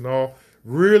it so we can all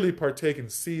really partake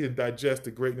and see and digest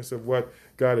the greatness of what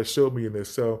God has showed me in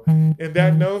this. So in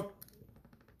that note,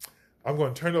 I'm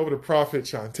going to turn it over to Prophet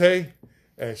Shantae,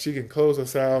 and she can close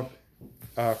us out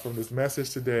from this message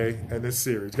today and this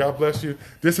series. God bless you.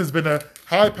 This has been a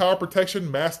High Power Protection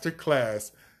Master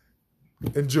Class.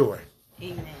 Enjoy.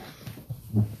 Amen.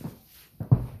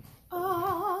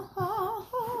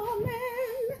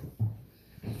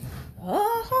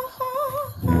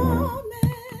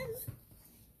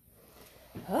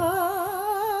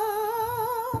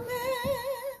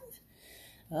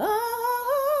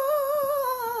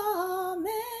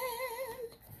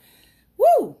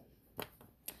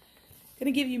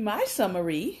 Going to give you my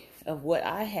summary of what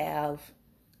I have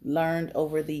learned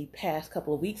over the past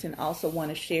couple of weeks, and also want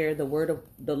to share the word of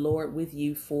the Lord with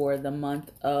you for the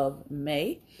month of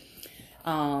May.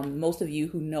 Most of you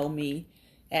who know me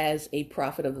as a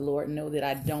prophet of the Lord know that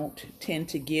I don't tend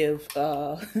to give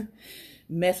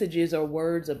messages or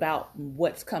words about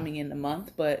what's coming in the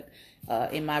month, but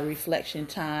in my reflection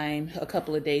time a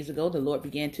couple of days ago, the Lord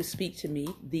began to speak to me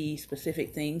the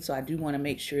specific things, so I do want to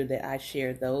make sure that I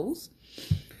share those.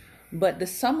 But the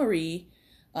summary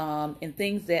and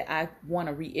things that I want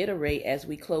to reiterate as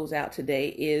we close out today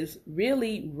is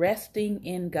really resting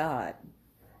in God.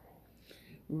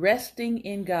 Resting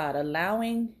in God,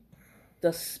 allowing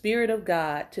the Spirit of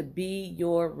God to be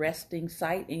your resting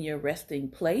site and your resting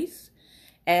place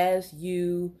as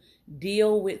you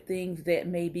deal with things that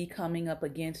may be coming up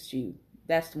against you.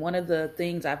 That's one of the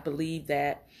things I believe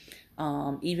that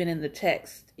even in the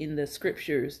text, in the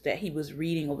scriptures that he was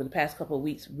reading over the past couple of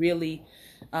weeks, really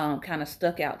kind of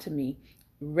stuck out to me.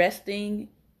 Resting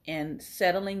and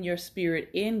settling your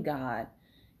spirit in God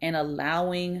and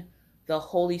allowing the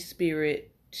Holy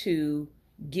Spirit to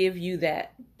give you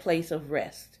that place of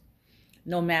rest,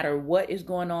 no matter what is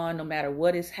going on, no matter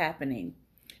what is happening.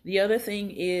 The other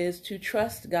thing is to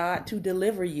trust God to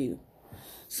deliver you.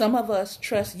 Some of us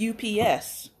trust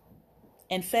UPS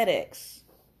and FedEx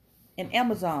and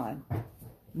Amazon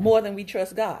more than we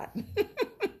trust God.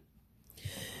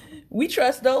 We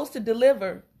trust those to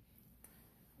deliver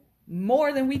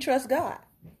more than we trust God.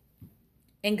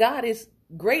 And God is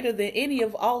greater than any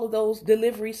of all of those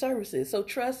delivery services. So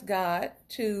trust God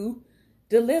to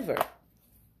deliver.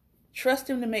 Trust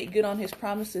him to make good on his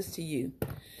promises to you.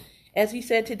 As he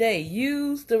said today,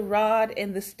 use the rod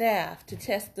and the staff to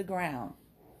test the ground.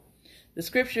 The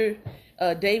scripture,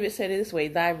 David said it this way,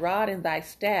 thy rod and thy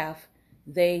staff,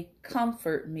 they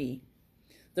comfort me.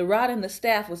 The rod and the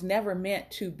staff was never meant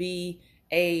to be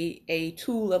a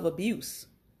tool of abuse.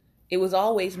 It was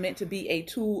always meant to be a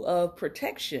tool of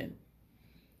protection.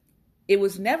 It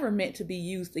was never meant to be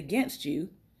used against you.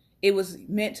 It was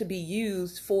meant to be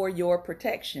used for your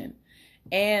protection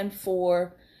and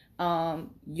for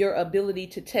your ability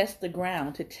to test the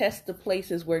ground, to test the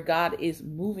places where God is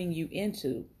moving you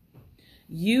into.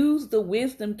 Use the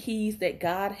wisdom keys that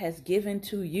God has given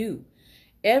to you.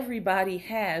 Everybody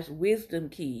has wisdom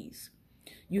keys.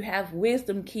 You have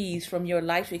wisdom keys from your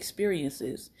life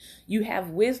experiences. You have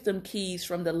wisdom keys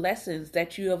from the lessons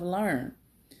that you have learned.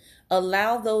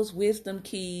 Allow those wisdom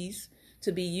keys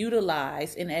to be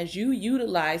utilized. And as you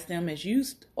utilize them, as you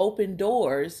open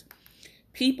doors,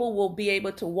 people will be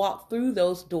able to walk through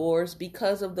those doors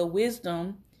because of the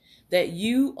wisdom that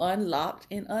you unlocked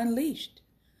and unleashed.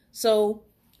 So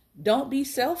don't be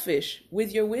selfish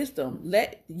with your wisdom.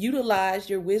 Utilize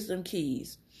your wisdom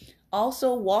keys.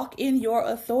 Also walk in your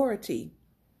authority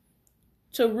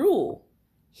to rule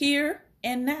here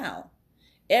and now.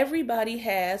 everybody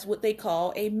has what they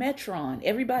call a metron.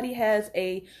 Everybody has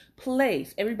a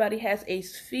place. Everybody has a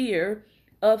sphere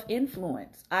of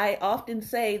influence. I often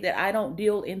say that I don't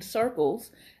deal in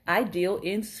circles. I deal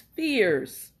in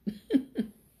spheres.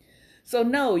 So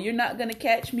no, you're not going to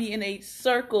catch me in a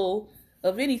circle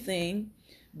of anything,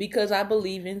 because I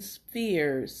believe in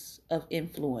spheres of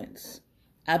influence.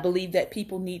 I believe that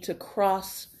people need to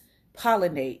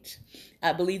cross-pollinate.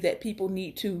 I believe that people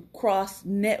need to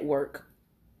cross-network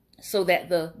so that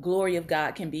the glory of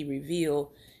God can be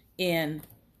revealed in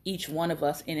each one of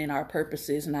us and in our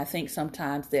purposes. And I think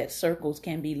sometimes that circles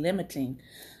can be limiting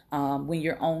when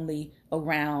you're only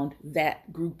around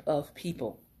that group of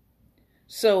people.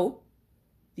 So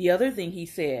the other thing he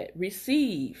said,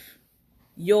 receive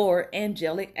your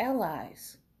angelic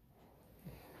allies.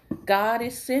 God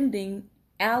is sending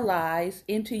allies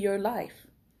into your life.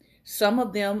 Some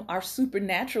of them are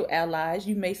supernatural allies.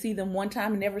 You may see them one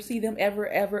time and never see them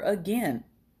ever again.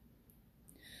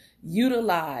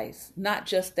 Utilize not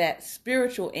just that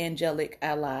spiritual angelic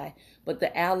ally, but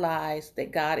the allies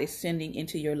that God is sending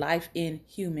into your life in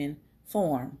human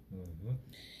form. Mm-hmm.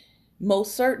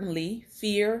 Most certainly,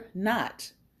 fear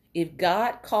not. If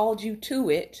God called you to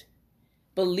it,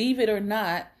 believe it or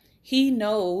not, he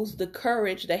knows the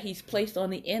courage that he's placed on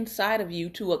the inside of you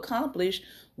to accomplish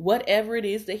whatever it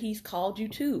is that he's called you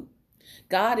to.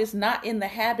 God is not in the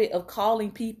habit of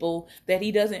calling people that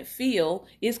he doesn't feel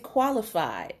is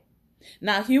qualified.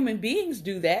 Now, human beings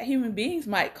do that. Human beings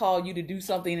might call you to do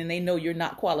something and they know you're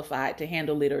not qualified to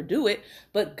handle it or do it,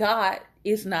 but God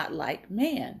is not like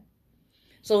man.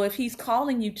 So if he's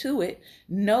calling you to it,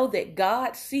 know that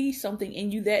God sees something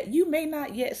in you that you may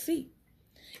not yet see.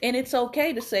 And it's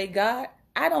okay to say, God,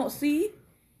 I don't see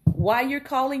why you're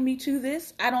calling me to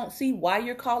this. I don't see why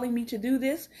you're calling me to do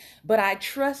this, but I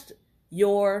trust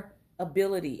your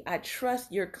ability. I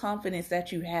trust your confidence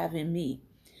that you have in me.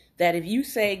 That if you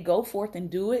say, go forth and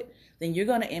do it, then you're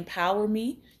going to empower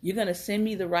me. You're going to send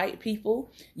me the right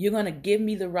people. You're going to give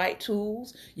me the right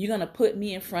tools. You're going to put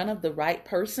me in front of the right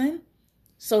person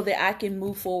so that I can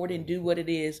move forward and do what it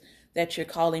is that you're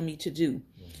calling me to do.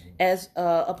 As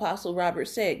Apostle Robert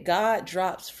said, God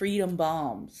drops freedom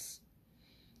bombs.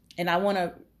 And I want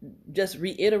to just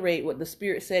reiterate what the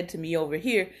Spirit said to me over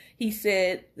here. He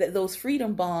said that those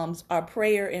freedom bombs are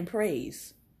prayer and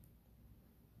praise.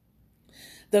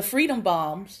 The freedom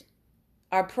bombs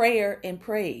are prayer and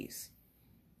praise.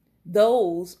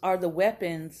 Those are the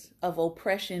weapons of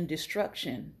oppression,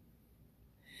 destruction.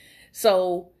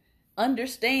 So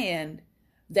understand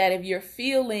that if you're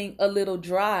feeling a little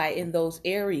dry in those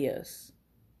areas,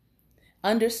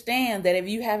 understand that if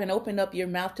you haven't opened up your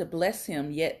mouth to bless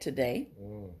him yet today,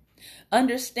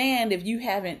 understand if you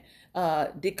haven't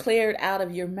declared out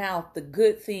of your mouth the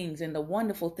good things and the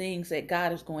wonderful things that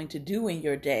God is going to do in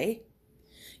your day,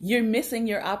 you're missing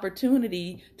your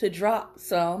opportunity to drop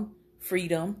some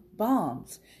freedom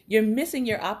bombs. You're missing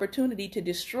your opportunity to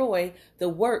destroy the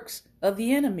works of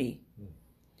the enemy.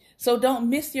 So don't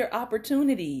miss your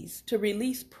opportunities to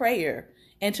release prayer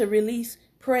and to release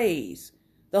praise.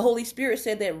 The Holy Spirit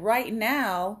said that right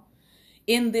now,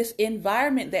 in this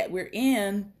environment that we're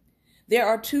in, there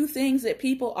are two things that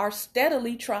people are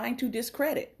steadily trying to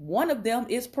discredit. One of them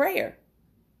is prayer.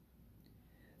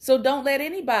 So don't let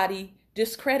anybody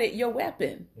discredit your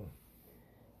weapon.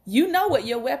 You know what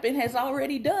your weapon has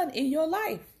already done in your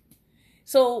life.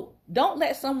 So don't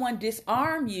let someone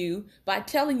disarm you by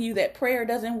telling you that prayer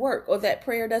doesn't work, or that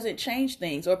prayer doesn't change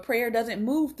things, or prayer doesn't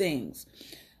move things.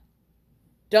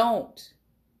 Don't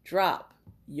drop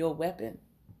your weapon.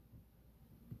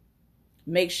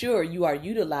 Make sure you are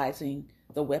utilizing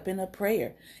the weapon of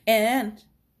prayer, and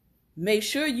make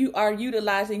sure you are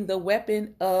utilizing the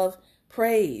weapon of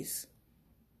praise.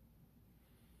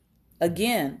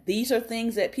 Again, these are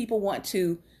things that people want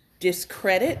to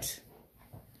discredit,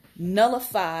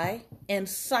 nullify, and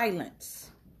silence.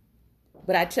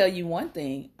 But I tell you one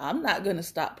thing, I'm not going to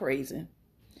stop praising.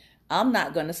 I'm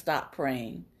not going to stop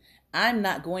praying. I'm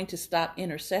not going to stop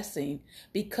intercessing,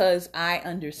 because I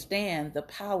understand the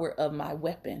power of my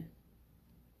weapon.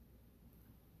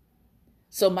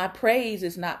 So my praise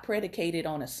is not predicated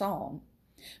on a song.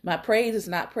 My praise is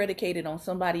not predicated on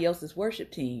somebody else's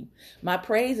worship team. My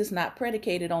praise is not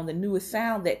predicated on the newest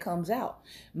sound that comes out.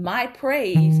 My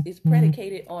praise is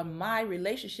predicated on my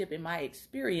relationship and my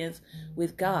experience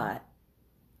with God.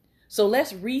 So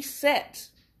let's reset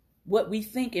what we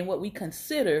think and what we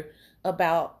consider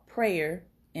about prayer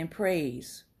and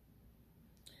praise.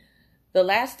 The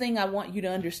last thing I want you to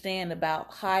understand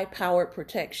about high-powered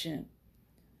protection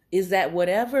is that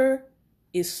whatever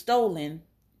is stolen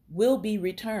will be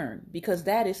returned, because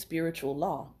that is spiritual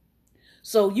law.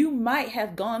 So you might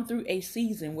have gone through a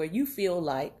season where you feel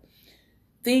like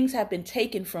things have been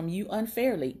taken from you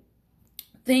unfairly.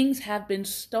 Things have been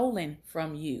stolen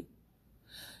from you.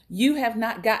 You have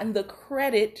not gotten the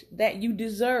credit that you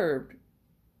deserved.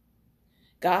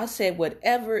 God said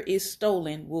whatever is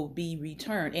stolen will be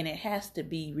returned, and it has to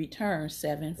be returned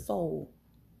sevenfold.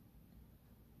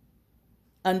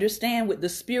 Understand with the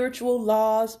spiritual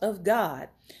laws of God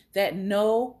that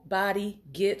nobody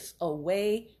gets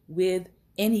away with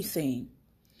anything.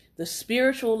 The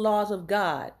spiritual laws of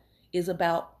God is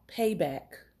about payback.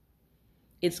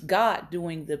 It's God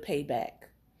doing the payback.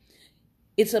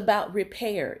 It's about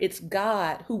repair. It's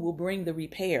God who will bring the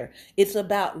repair. It's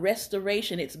about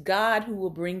restoration. It's God who will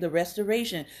bring the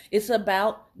restoration. It's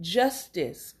about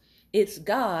justice. It's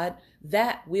God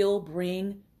that will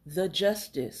bring the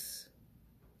justice.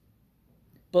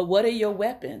 But what are your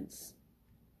weapons?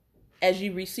 As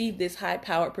you receive this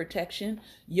high-powered protection,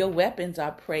 your weapons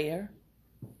are prayer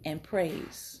and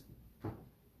praise.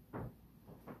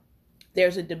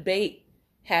 There's a debate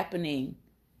happening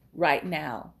right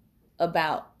now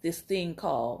about this thing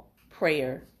called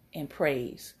prayer and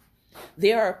praise.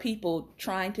 There are people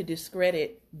trying to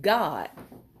discredit God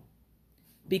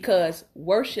because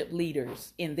worship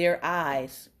leaders in their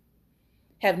eyes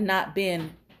have not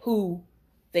been who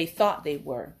they thought they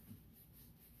were.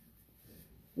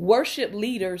 Worship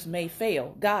leaders may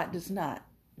fail. God does not.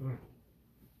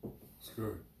 That's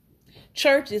good.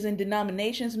 Churches and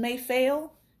denominations may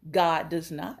fail. God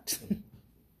does not.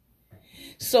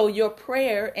 So your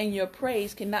prayer and your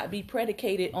praise cannot be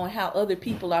predicated on how other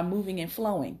people are moving and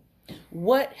flowing.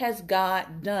 What has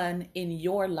God done in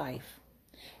your life?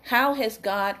 How has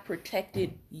God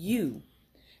protected you?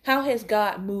 How has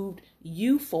God moved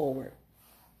you forward?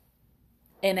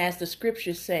 And as the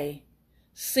scriptures say,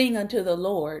 sing unto the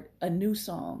Lord a new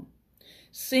song.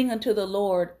 Sing unto the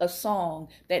Lord a song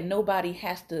that nobody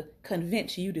has to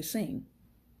convince you to sing.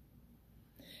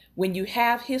 When you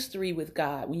have history with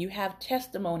God, when you have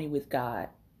testimony with God,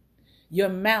 your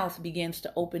mouth begins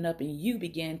to open up and you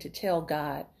begin to tell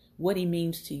God what he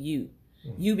means to you.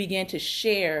 You begin to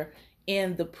share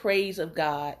in the praise of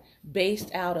God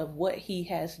based out of what he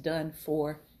has done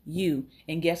for you.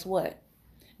 And guess what?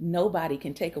 Nobody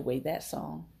can take away that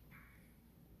song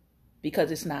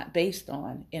because it's not based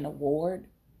on an award.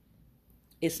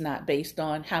 It's not based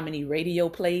on how many radio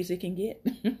plays it can get.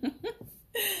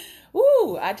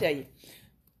 Ooh, I tell you.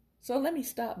 So let me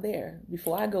stop there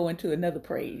before I go into another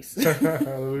praise.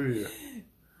 Hallelujah.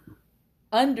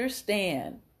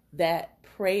 Understand that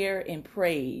prayer and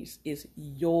praise is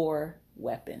your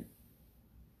weapon.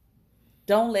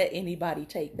 Don't let anybody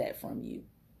take that from you.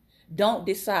 Don't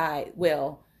decide,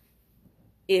 well,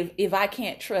 if I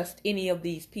can't trust any of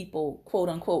these people, quote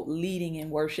unquote, leading in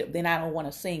worship, then I don't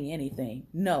want to sing anything.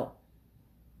 No.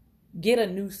 Get a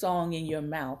new song in your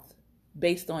mouth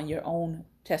based on your own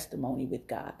testimony with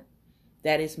God.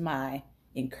 That is my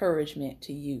encouragement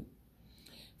to you.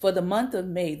 For the month of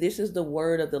May, this is the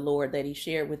word of the Lord that he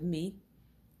shared with me.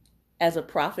 As a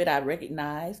prophet, I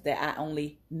recognize that I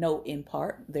only know in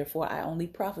part. Therefore, I only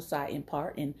prophesy in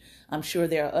part. And I'm sure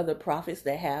there are other prophets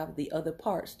that have the other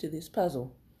parts to this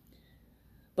puzzle.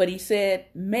 But he said,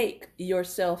 make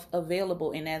yourself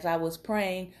available. And as I was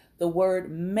praying, the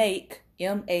word make,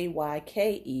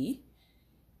 M-A-Y-K-E,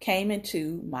 came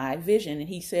into my vision. And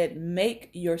he said, make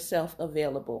yourself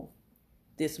available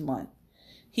this month.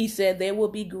 He said there will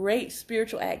be great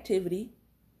spiritual activity.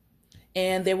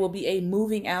 And there will be a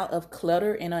moving out of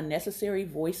clutter and unnecessary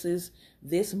voices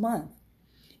this month.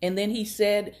 And then he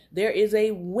said there is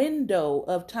a window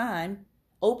of time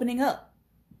opening up.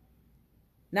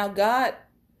 Now, God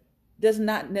does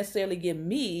not necessarily give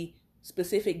me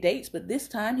specific dates, but this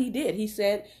time he did. He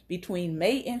said between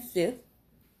May 5th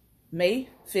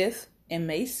and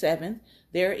May 7th,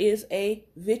 there is a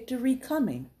victory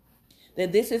coming.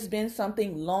 That this has been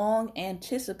something long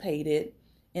anticipated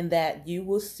and that you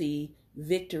will see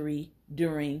victory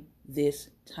during this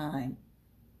time.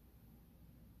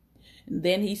 And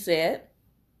then he said,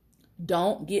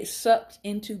 don't get sucked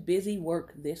into busy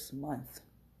work this month.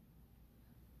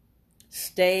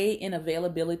 Stay in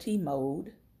availability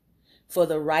mode, for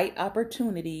the right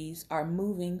opportunities are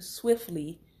moving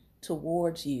swiftly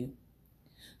towards you.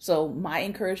 So my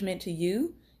encouragement to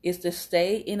you is to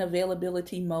stay in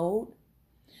availability mode.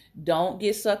 Don't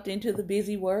get sucked into the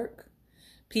busy work.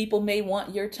 People may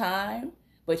want your time,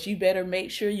 but you better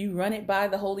make sure you run it by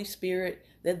the Holy Spirit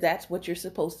that that's what you're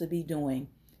supposed to be doing.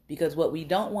 Because what we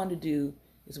don't want to do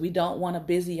is we don't want to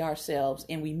busy ourselves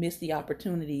and we miss the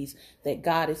opportunities that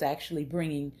God is actually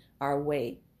bringing our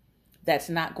way. That's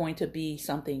not going to be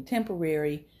something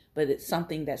temporary, but it's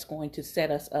something that's going to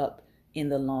set us up in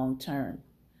the long term.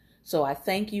 So I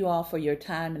thank you all for your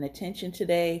time and attention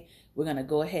today. We're going to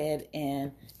go ahead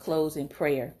and close in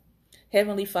prayer.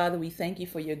 Heavenly Father, we thank you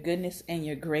for your goodness and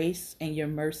your grace and your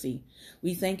mercy.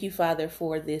 We thank you, Father,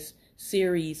 for this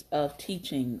series of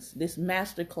teachings, this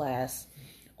masterclass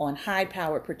on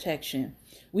high-powered protection.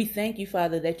 We thank you,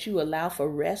 Father, that you allow for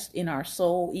rest in our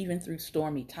soul, even through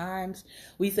stormy times.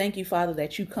 We thank you, Father,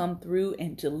 that you come through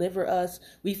and deliver us.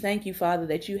 We thank you, Father,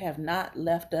 that you have not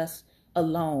left us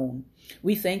alone.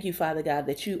 We thank you, Father God,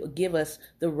 that you give us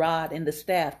the rod and the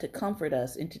staff to comfort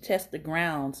us and to test the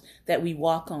grounds that we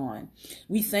walk on.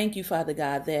 We thank you, Father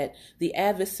God, that the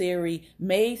adversary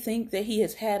may think that he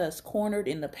has had us cornered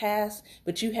in the past,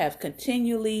 but you have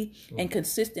continually and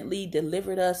consistently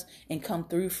delivered us and come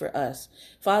through for us.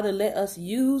 Father, let us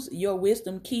use your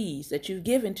wisdom keys that you've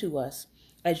given to us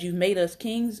as you've made us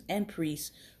kings and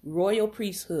priests, royal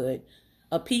priesthood,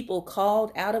 a people called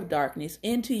out of darkness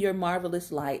into your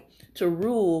marvelous light to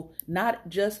rule not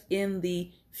just in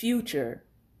the future,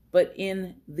 but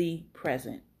in the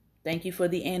present. Thank you for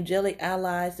the angelic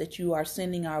allies that you are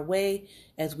sending our way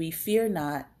as we fear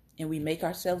not and we make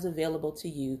ourselves available to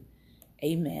you.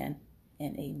 Amen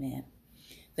and amen.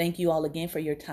 Thank you all again for your time.